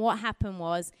people. And what happened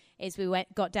was we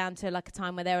got down to a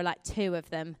time where there were 2 of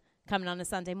them coming on a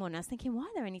Sunday morning. I was thinking, why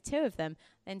are there only 2 of them?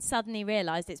 Then suddenly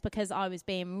realised it's because I was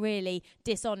being really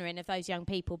dishonouring of those young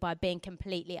people by being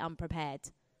completely unprepared.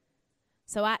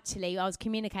 So actually, I was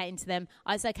communicating to them,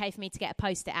 it's okay for me to get a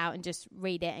post-it out and just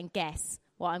read it and guess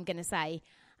what I'm going to say.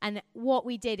 And what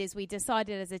we did is we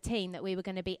decided as a team that we were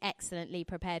going to be excellently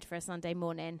prepared for a Sunday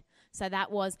morning. So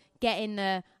that was getting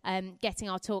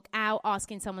our talk out,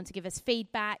 asking someone to give us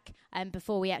feedback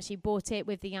before we actually brought it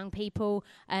with the young people.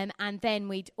 And then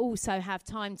we'd also have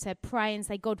time to pray and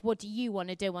say, God, what do you want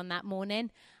to do on that morning?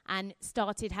 And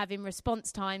started having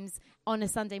response times on a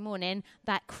Sunday morning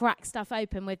that cracked stuff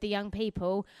open with the young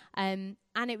people. And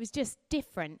it was just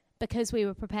different because we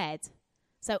were prepared.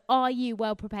 So are you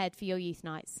well prepared for your youth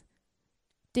nights?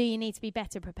 Do you need to be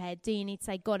better prepared? Do you need to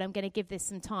say, God, I'm going to give this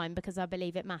some time because I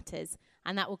believe it matters?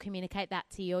 And that will communicate that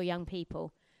to your young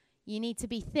people. You need to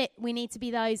be we need to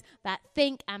be those that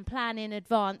think and plan in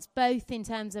advance, both in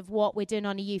terms of what we're doing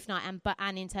on a youth night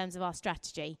and in terms of our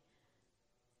strategy.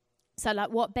 So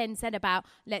like what Ben said about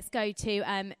let's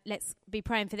be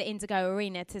praying for the Indigo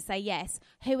Arena to say yes.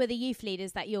 Who are the youth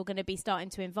leaders that you're going to be starting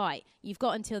to invite? You've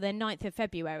got until the 9th of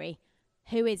February.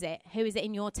 Who is it? Who is it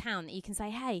in your town that you can say,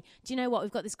 hey, do you know what?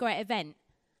 We've got this great event.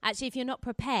 Actually, if you're not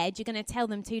prepared, you're going to tell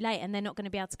them too late and they're not going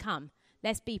to be able to come.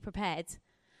 Let's be prepared.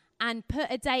 And put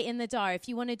a date in the diary. If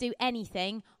you want to do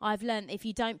anything, I've learned if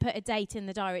you don't put a date in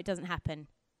the diary, it doesn't happen.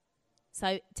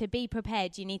 So to be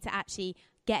prepared, you need to actually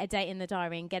get a date in the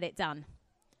diary and get it done.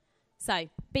 So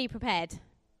be prepared.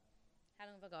 How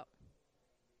long have I got?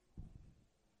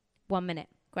 1 minute.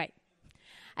 Great.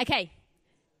 Okay.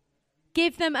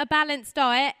 Give them a balanced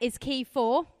diet is key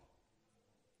 4.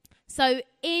 So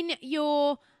in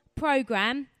your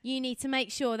program, you need to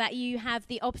make sure that you have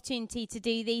the opportunity to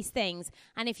do these things.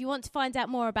 And if you want to find out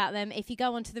more about them, if you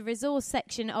go onto the resource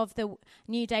section of the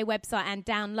Newday website and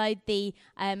download the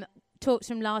talks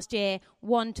from last year,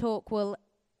 one talk will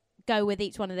go with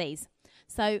each one of these.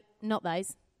 So not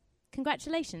those.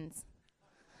 Congratulations.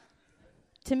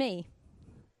 To me.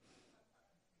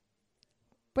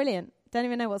 Brilliant. Don't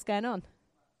even know what's going on.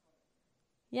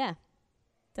 Yeah.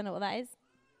 Don't know what that is.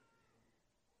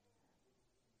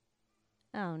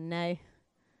 Oh, no.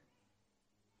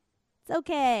 It's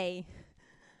okay.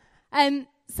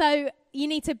 So you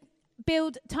need to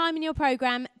build time in your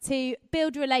program to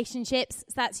build relationships.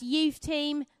 So that's youth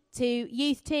team to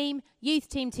youth team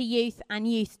to youth, and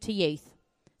youth to youth.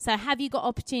 So have you got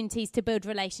opportunities to build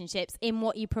relationships in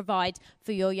what you provide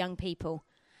for your young people?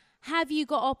 Have you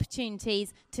got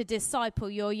opportunities to disciple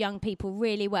your young people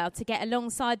really well, to get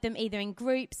alongside them either in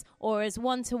groups or as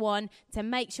one-to-one, to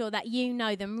make sure that you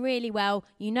know them really well,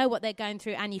 you know what they're going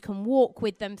through, and you can walk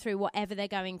with them through whatever they're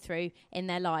going through in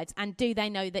their lives? And do they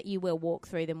know that you will walk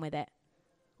through them with it?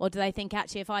 Or do they think,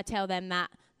 actually, if I tell them that,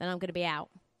 then I'm going to be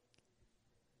out?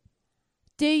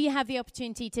 Do you have the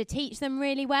opportunity to teach them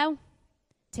really well?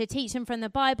 To teach them from the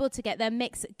Bible, to get their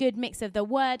good mix of the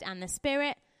Word and the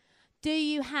Spirit? Do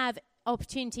you have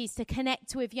opportunities to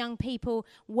connect with young people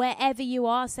wherever you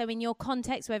are? So in your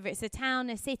context, whether it's a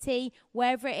town, a city,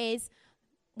 wherever it is,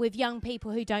 with young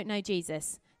people who don't know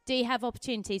Jesus. Do you have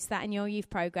opportunities for that in your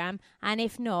youth program? And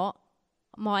if not,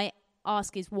 my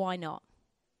ask is why not?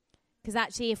 Because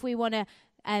actually, if we want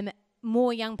to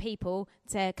more young people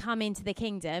to come into the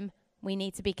kingdom, we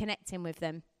need to be connecting with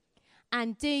them.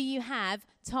 And do you have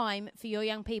time for your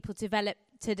young people to develop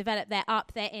their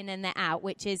up, their in, and their out,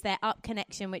 which is their up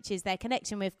connection, which is their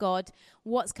connection with God,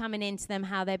 what's coming into them,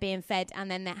 how they're being fed, and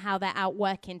then how they're out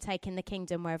working, taking the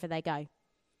kingdom wherever they go.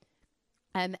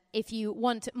 If you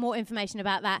want more information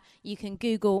about that, you can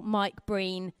Google Mike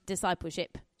Breen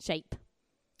discipleship shape,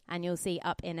 and you'll see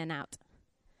up, in, and out.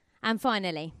 And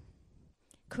finally,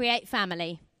 create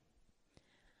family.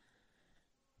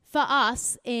 For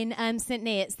us in St.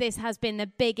 Neots, this has been the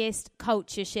biggest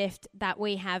culture shift that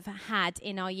we have had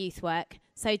in our youth work.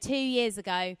 So 2 years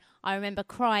ago, I remember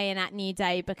crying at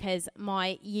Newday because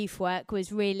my youth work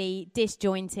was really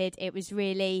disjointed. It was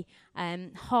really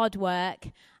hard work.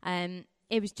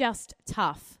 It was just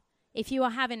tough. If you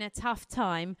are having a tough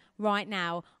time right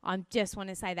now, I just want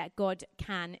to say that God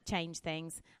can change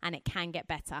things and it can get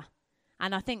better.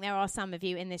 And I think there are some of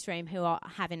you in this room who are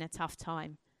having a tough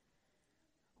time.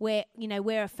 We're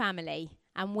a family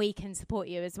and we can support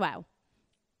you as well.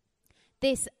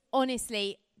 This,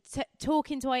 honestly,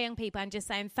 talking to our young people and just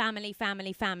saying family,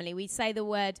 family, family. We say the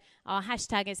word, our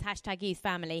hashtag is hashtag youth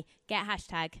family. Get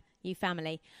hashtag youth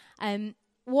family.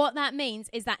 What that means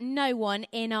is that no one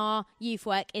in our youth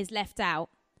work is left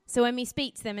out. So when we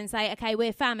speak to them and say, okay,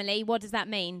 we're family, what does that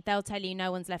mean? They'll tell you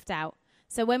no one's left out.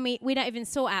 So when we don't even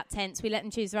sort out tents, we let them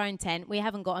choose their own tent. We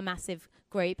haven't got a massive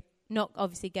group. Not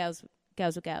obviously girls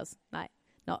girls will girls, like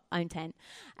not own tent.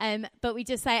 But we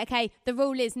just say, okay, the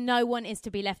rule is no one is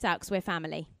to be left out because we're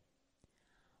family.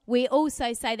 We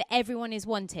also say that everyone is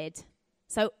wanted.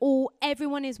 So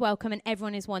everyone is welcome and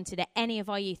everyone is wanted at any of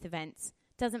our youth events.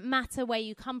 Doesn't matter where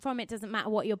you come from. It doesn't matter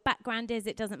what your background is.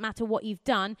 It doesn't matter what you've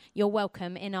done. You're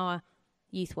welcome in our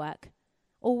youth work.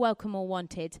 All welcome, all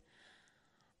wanted.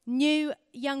 New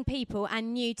young people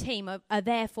and new team are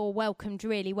therefore welcomed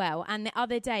really well. And the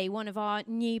other day, one of our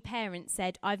new parents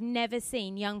said, I've never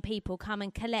seen young people come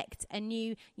and collect a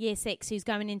new year 6 who's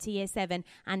going into year 7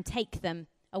 and take them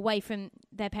away from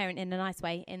their parent in a nice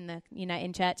way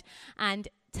in church, and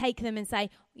take them and say,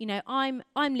 I'm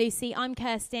Lucy, I'm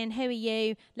Kirsten, who are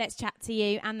you? Let's chat to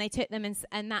you. And they took them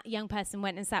and that young person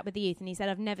went and sat with the youth, and he said,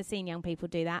 I've never seen young people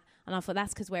do that. And I thought,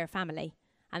 that's because we're a family.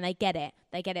 And they get it.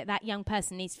 That young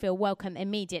person needs to feel welcome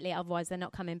immediately, otherwise they're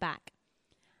not coming back.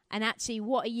 And actually,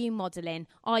 what are you modelling?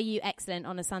 Are you excellent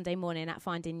on a Sunday morning at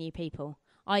finding new people?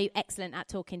 Are you excellent at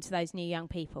talking to those new young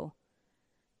people?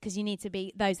 Because you need to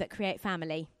be those that create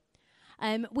family.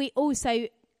 We also,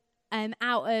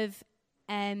 out of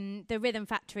the Rhythm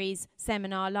Factory's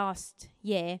seminar last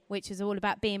year, which was all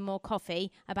about being more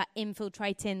coffee, about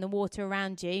infiltrating the water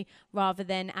around you rather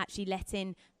than actually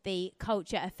letting the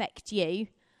culture affect you,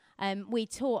 we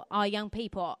taught our young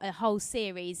people a whole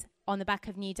series on the back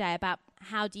of Newday about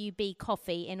how do you be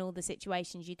coffee in all the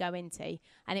situations you go into.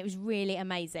 And it was really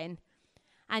amazing.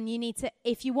 And you need to,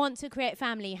 if you want to create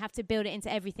family, you have to build it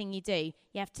into everything you do.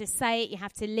 You have to say it, you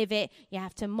have to live it, you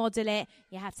have to model it,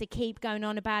 you have to keep going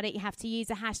on about it, you have to use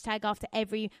a hashtag after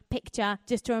every picture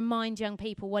just to remind young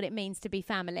people what it means to be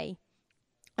family.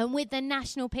 And with the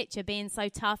national picture being so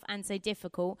tough and so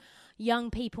difficult, young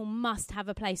people must have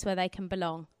a place where they can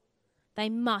belong. They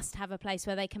must have a place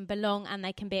where they can belong and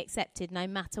they can be accepted no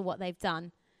matter what they've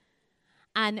done.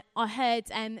 And I heard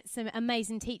some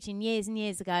amazing teaching years and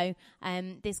years ago.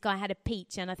 This guy had a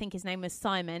peach, and I think his name was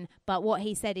Simon. But what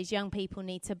he said is young people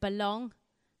need to belong.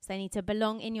 So they need to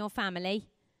belong in your family.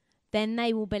 Then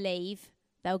they will believe.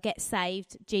 They'll get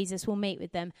saved. Jesus will meet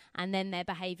with them. And then their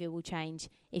behaviour will change.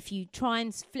 If you try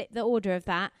and flip the order of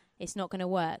that, it's not going to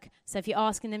work. So if you're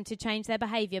asking them to change their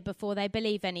behaviour before they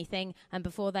believe anything and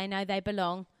before they know they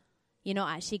belong, you're not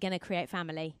actually going to create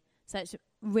family. So it's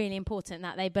really important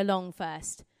that they belong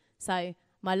first. So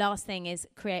my last thing is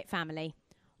create family.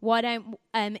 Why don't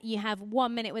you have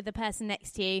 1 minute with the person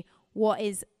next to you? What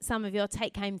is some of your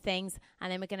take-home things?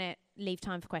 And then we're going to leave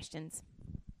time for questions.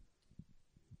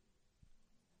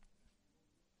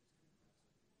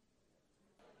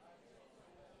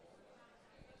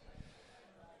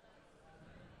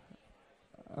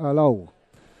 Hello.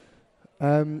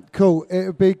 Cool. It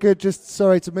would be good, just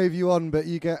sorry to move you on, but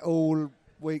you get all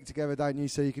week together, don't you,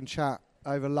 so you can chat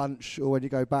over lunch or when you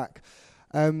go back.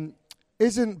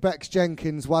 Isn't Bex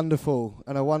Jenkins wonderful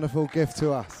and a wonderful gift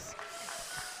to us?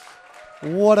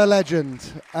 What a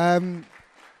legend.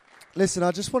 Listen,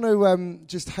 I just want to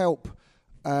just help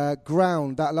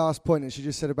ground that last point that she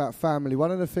just said about family.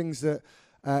 One of the things that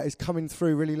is coming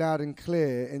through really loud and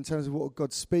clear in terms of what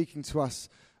God's speaking to us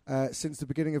since the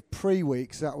beginning of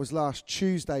pre-week, so that was last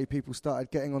Tuesday, people started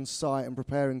getting on site and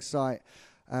preparing site.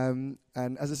 And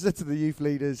as I said to the youth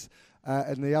leaders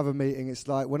in the other meeting, it's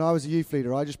like when I was a youth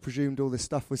leader, I just presumed all this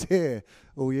stuff was here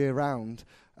all year round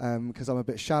because I'm a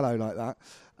bit shallow like that.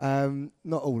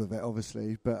 Not all of it,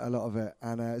 obviously, but a lot of it.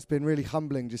 And it's been really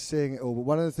humbling just seeing it all. But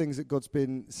one of the things that God's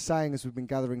been saying as we've been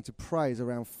gathering to pray is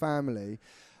around family.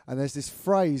 And there's this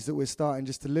phrase that we're starting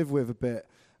just to live with a bit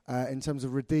in terms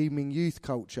of redeeming youth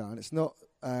culture. And it's not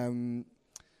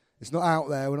out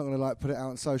there. We're not going to put it out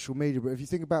on social media. But if you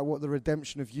think about what the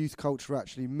redemption of youth culture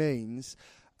actually means,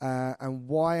 and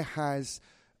why has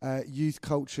youth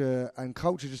culture and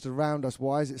culture just around us,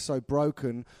 why is it so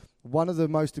broken? One of the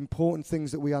most important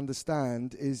things that we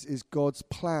understand is God's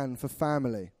plan for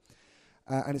family.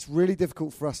 And it's really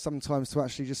difficult for us sometimes to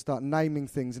actually just start naming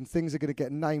things, and things are going to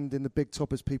get named in the big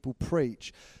top as people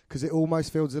preach, because it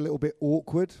almost feels a little bit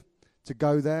awkward to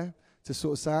go there, to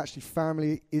sort of say, actually,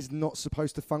 family is not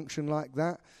supposed to function like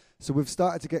that. So we've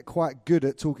started to get quite good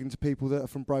at talking to people that are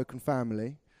from broken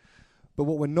family. But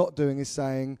what we're not doing is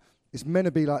saying, it's meant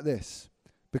to be like this,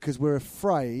 because we're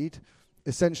afraid,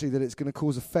 essentially, that it's going to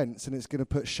cause offence and it's going to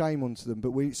put shame onto them.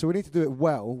 But we need to do it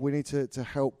well. We need to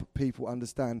help people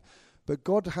understand. But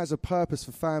God has a purpose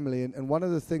for family, and one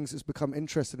of the things that's become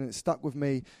interesting, and it stuck with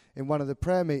me in one of the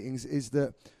prayer meetings, is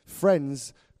that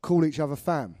friends call each other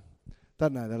fam,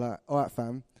 don't they? They're like, all right,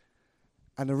 fam.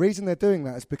 And the reason they're doing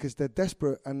that is because they're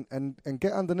desperate, and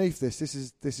get underneath this.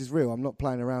 This is real. I'm not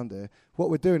playing around here. What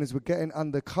we're doing is we're getting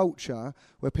under culture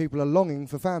where people are longing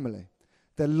for family.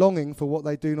 They're longing for what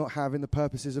they do not have in the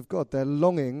purposes of God. They're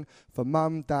longing for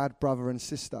mum, dad, brother and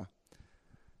sister.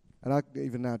 And I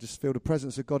even now just feel the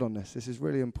presence of God on this. This is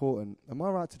really important. Am I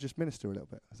right to just minister a little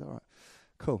bit? Is that right?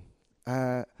 Cool.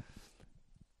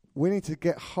 We need to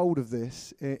get hold of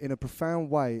this in a profound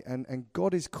way. And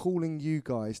God is calling you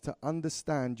guys to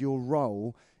understand your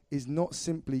role is not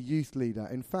simply youth leader.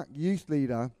 In fact, youth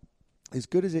leader, as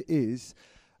good as it is,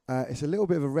 it's a little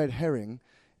bit of a red herring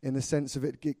in the sense of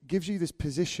it gives you this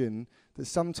position that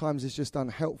sometimes is just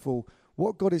unhelpful.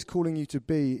 What God is calling you to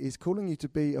be is calling you to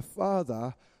be a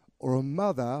father or a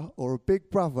mother or a big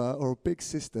brother or a big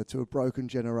sister to a broken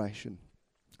generation.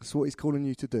 That's what he's calling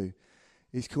you to do.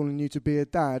 He's calling you to be a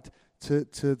dad to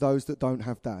those that don't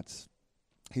have dads.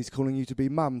 He's calling you to be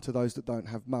mum to those that don't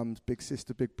have mums, big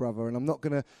sister, big brother. And I'm not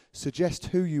going to suggest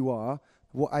who you are,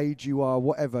 what age you are,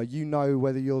 whatever. You know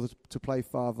whether you're to play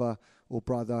father or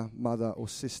brother, mother or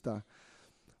sister.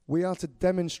 We are to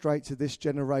demonstrate to this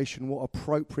generation what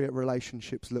appropriate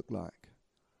relationships look like.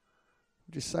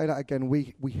 Just say that again.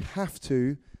 We have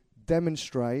to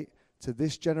demonstrate to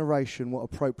this generation what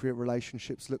appropriate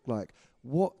relationships look like.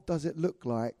 What does it look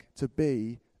like to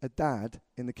be a dad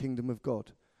in the kingdom of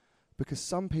God? Because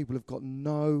some people have got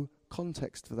no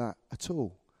context for that at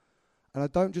all. And I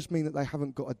don't just mean that they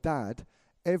haven't got a dad.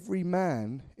 Every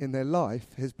man in their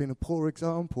life has been a poor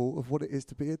example of what it is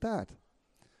to be a dad.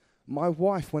 My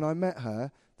wife, when I met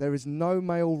her, there is no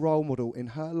male role model in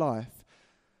her life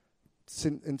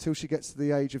until she gets to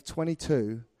the age of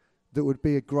 22 that would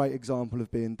be a great example of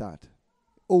being dad.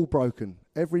 All broken.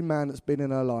 Every man that's been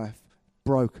in her life,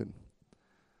 broken.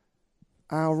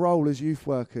 Our role as youth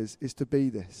workers is to be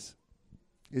this.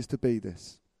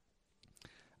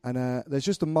 And there's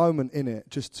just a moment in it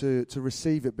just to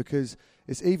receive it, because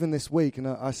it's even this week, and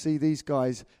I see these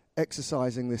guys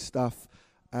exercising this stuff,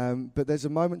 but there's a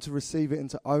moment to receive it and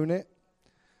to own it,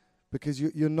 because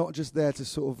you're not just there to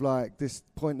sort of like this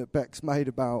point that Bex made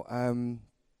about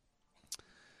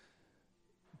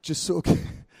just sort of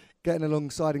getting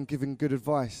alongside and giving good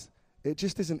advice. It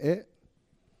just isn't it.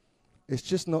 It's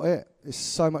just not it. It's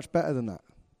so much better than that.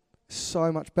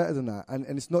 So much better than that. And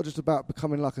it's not just about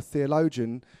becoming like a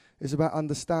theologian. It's about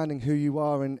understanding who you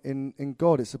are in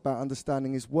God. It's about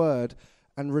understanding his word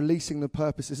and releasing the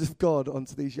purposes of God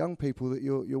onto these young people that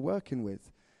you're working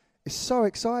with. It's so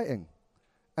exciting.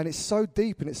 And it's so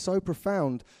deep and it's so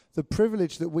profound. The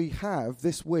privilege that we have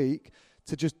this week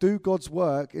to just do God's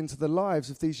work into the lives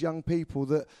of these young people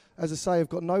that, as I say, have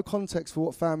got no context for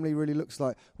what family really looks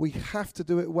like. We have to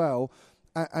do it well.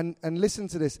 And listen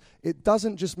to this. It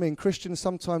doesn't just mean Christians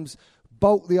sometimes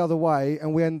bolt the other way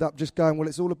and we end up just going, well,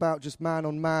 it's all about just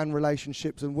man-on-man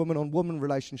relationships and woman-on-woman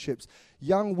relationships.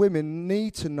 Young women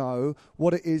need to know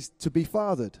what it is to be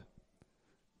fathered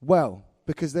well,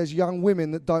 because there's young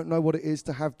women that don't know what it is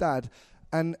to have dad.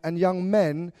 And young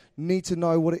men need to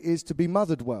know what it is to be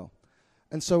mothered well.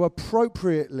 And so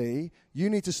appropriately, you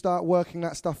need to start working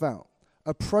that stuff out.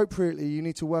 Appropriately, you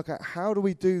need to work out how do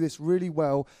we do this really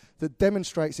well that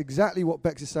demonstrates exactly what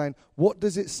Bex is saying. What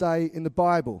does it say in the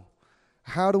Bible?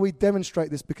 How do we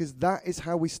demonstrate this? Because that is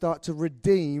how we start to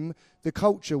redeem the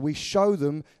culture. We show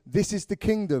them this is the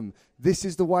kingdom, this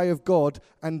is the way of God,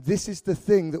 and this is the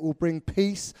thing that will bring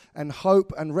peace and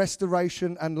hope and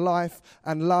restoration and life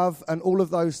and love and all of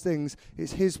those things.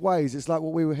 It's his ways. It's like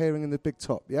what we were hearing in the big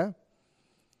top, yeah?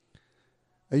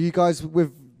 Are you guys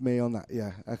with me on that?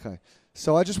 Yeah, okay.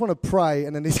 So I just want to pray,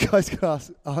 and then these guys can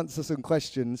answer some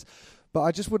questions. But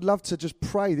I just would love to just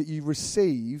pray that you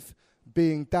receive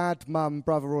being dad, mum,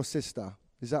 brother or sister.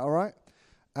 Is that all right?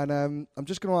 And I'm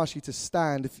just going to ask you to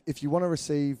stand if you want to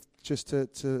receive, just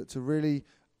to really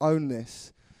own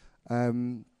this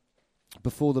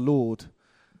before the Lord.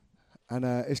 And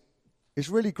it's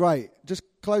really great. Just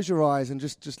close your eyes and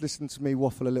just listen to me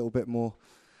waffle a little bit more.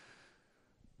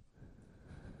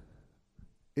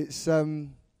 It's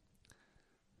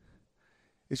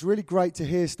really great to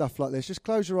hear stuff like this. Just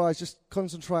close your eyes. Just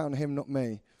concentrate on him, not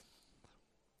me.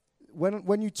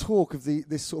 When you talk of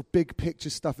this sort of big picture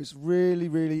stuff, it's really,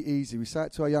 really easy. We say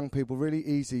it to our young people, really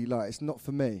easy, like, it's not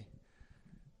for me.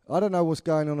 I don't know what's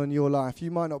going on in your life.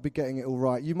 You might not be getting it all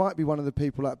right. You might be one of the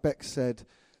people, like Bex said,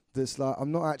 that's like,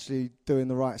 I'm not actually doing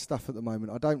the right stuff at the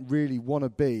moment. I don't really want to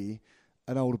be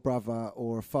an older brother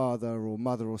or a father or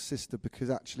mother or sister, because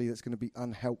actually that's going to be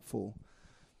unhelpful.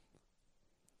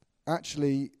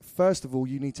 Actually, first of all,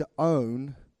 you need to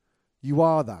own you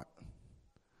are that.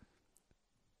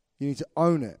 You need to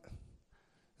own it.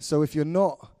 So if you're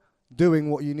not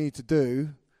doing what you need to do,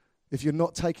 if you're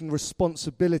not taking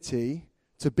responsibility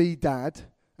to be dad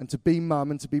and to be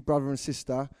mum and to be brother and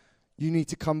sister, you need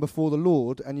to come before the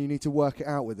Lord and you need to work it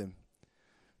out with him.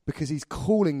 because he's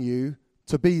calling you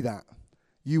to be that.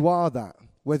 You are that,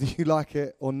 whether you like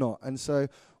it or not. And so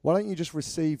why don't you just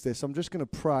receive this? I'm just going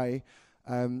to pray.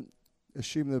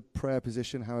 Assume the prayer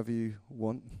position however you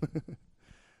want.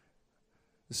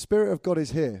 The Spirit of God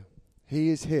is here. He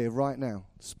is here right now.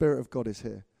 The Spirit of God is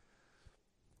here.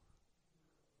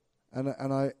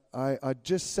 And I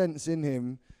just sense in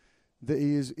him that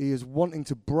he is wanting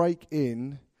to break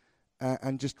in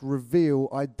and just reveal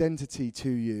identity to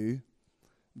you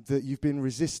that you've been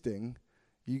resisting.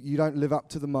 You don't live up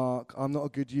to the mark. I'm not a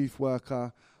good youth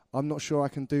worker. I'm not sure I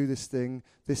can do this thing.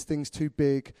 This thing's too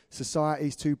big.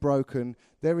 Society's too broken.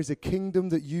 There is a kingdom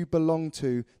that you belong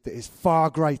to that is far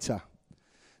greater.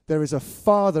 There is a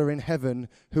Father in heaven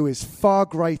who is far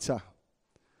greater.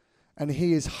 And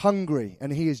he is hungry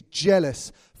and he is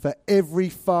jealous for every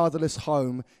fatherless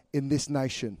home in this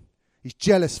nation. He's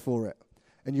jealous for it.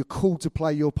 And you're called to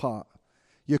play your part.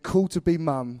 You're called to be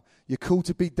mum. You're called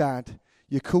to be dad.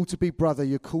 You're called to be brother.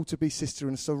 You're called to be sister.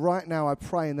 And so right now I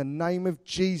pray in the name of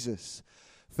Jesus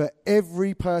for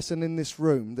every person in this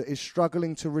room that is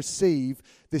struggling to receive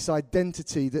this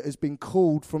identity that has been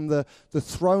called from the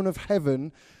throne of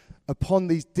heaven upon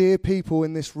these dear people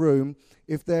in this room.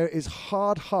 If there is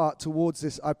hard heart towards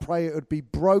this, I pray it would be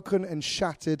broken and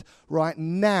shattered right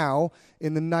now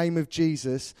in the name of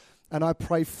Jesus. And I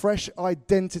pray fresh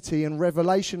identity and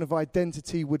revelation of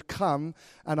identity would come.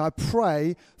 And I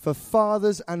pray for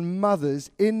fathers and mothers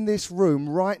in this room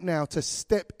right now to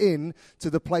step in to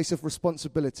the place of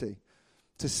responsibility.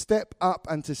 To step up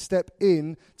and to step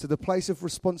in to the place of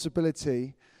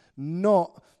responsibility,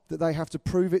 not that they have to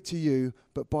prove it to you,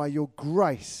 but by your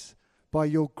grace,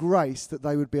 that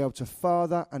they would be able to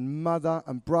father and mother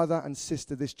and brother and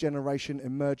sister this generation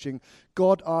emerging.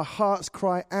 God, our hearts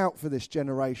cry out for this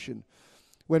generation.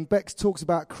 When Bex talks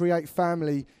about create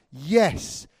family,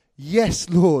 yes,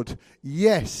 Lord,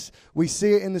 yes. We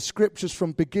see it in the scriptures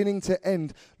from beginning to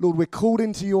end. Lord, we're called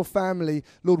into your family.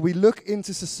 Lord, we look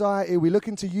into society, we look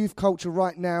into youth culture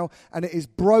right now, and it is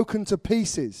broken to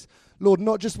pieces. Lord,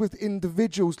 not just with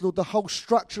individuals, Lord, the whole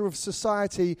structure of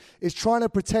society is trying to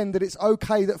pretend that it's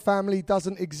okay that family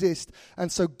doesn't exist.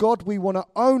 And so, God, we want to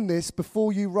own this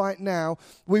before you right now.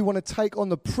 We want to take on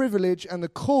the privilege and the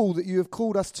call that you have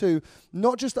called us to,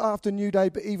 not just after New Day,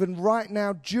 but even right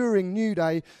now during New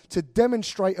Day, to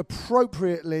demonstrate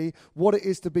appropriately what it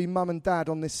is to be mum and dad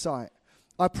on this site.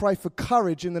 I pray for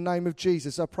courage in the name of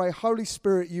Jesus. I pray, Holy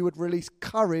Spirit, you would release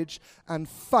courage and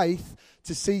faith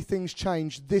to see things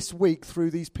change this week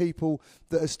through these people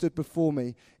that have stood before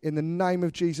me. In the name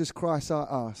of Jesus Christ, I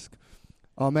ask.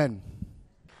 Amen.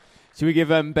 Should we give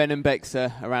Ben and Bex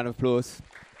a round of applause?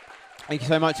 Thank you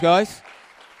so much, guys.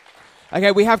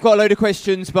 Okay, we have got a load of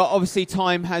questions, but obviously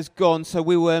time has gone, so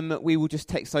we will just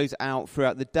text those out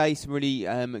throughout the day. Some really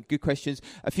good questions.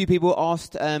 A few people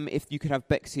asked if you could have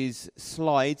Bex's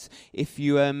slides. If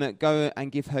you go and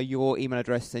give her your email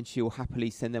address, then she will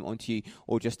happily send them on to you,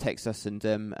 or just text us and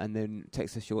then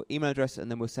text us your email address, and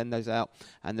then we'll send those out,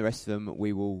 and the rest of them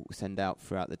we will send out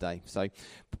throughout the day. So, have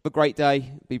a great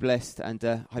day, be blessed, and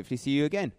hopefully see you again.